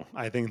bombshell,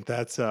 I think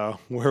that's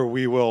where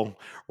we will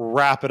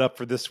wrap it up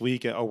for this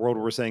week. A world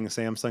where we're saying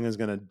Samsung is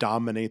going to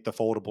dominate the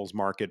foldables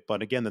market.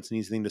 But again, that's an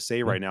easy thing to say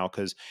Yeah. right now,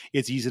 because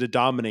it's easy to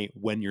dominate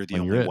when you're the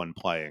When you're only it. one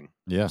playing.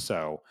 Yeah.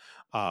 So,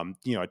 I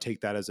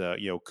take that as a,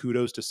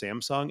 kudos to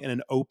Samsung and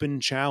an open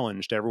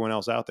challenge to everyone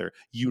else out there.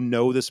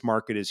 This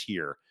market is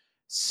here.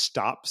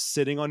 Stop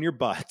sitting on your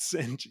butts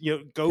and,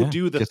 go Yeah.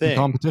 do the Get some thing.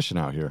 competition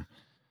out here.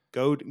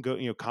 go,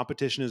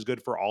 competition is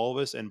good for all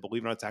of us, and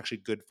believe it or not, it's actually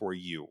good for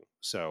you.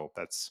 So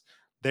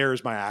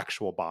there's my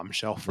actual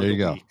bombshell for There the you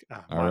go. week.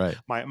 All right.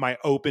 My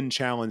open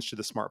challenge to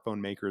the smartphone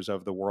makers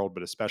of the world,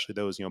 but especially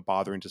those,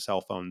 bothering to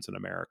sell phones in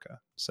America.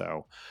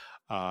 So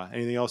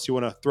anything else you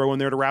want to throw in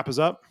there to wrap us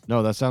up?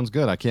 No, that sounds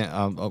good. I can't.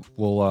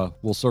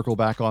 We'll circle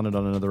back on it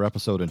on another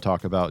episode and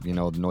talk about the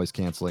noise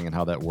canceling and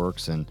how that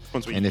works, and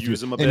Once we if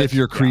use them a bit, if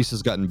your crease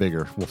has gotten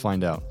bigger, we'll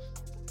find out.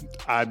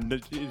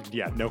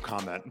 No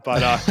comment.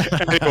 But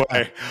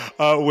anyway,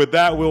 with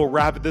that, we'll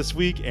wrap it this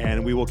week,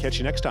 and we will catch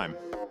you next time.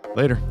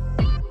 Later.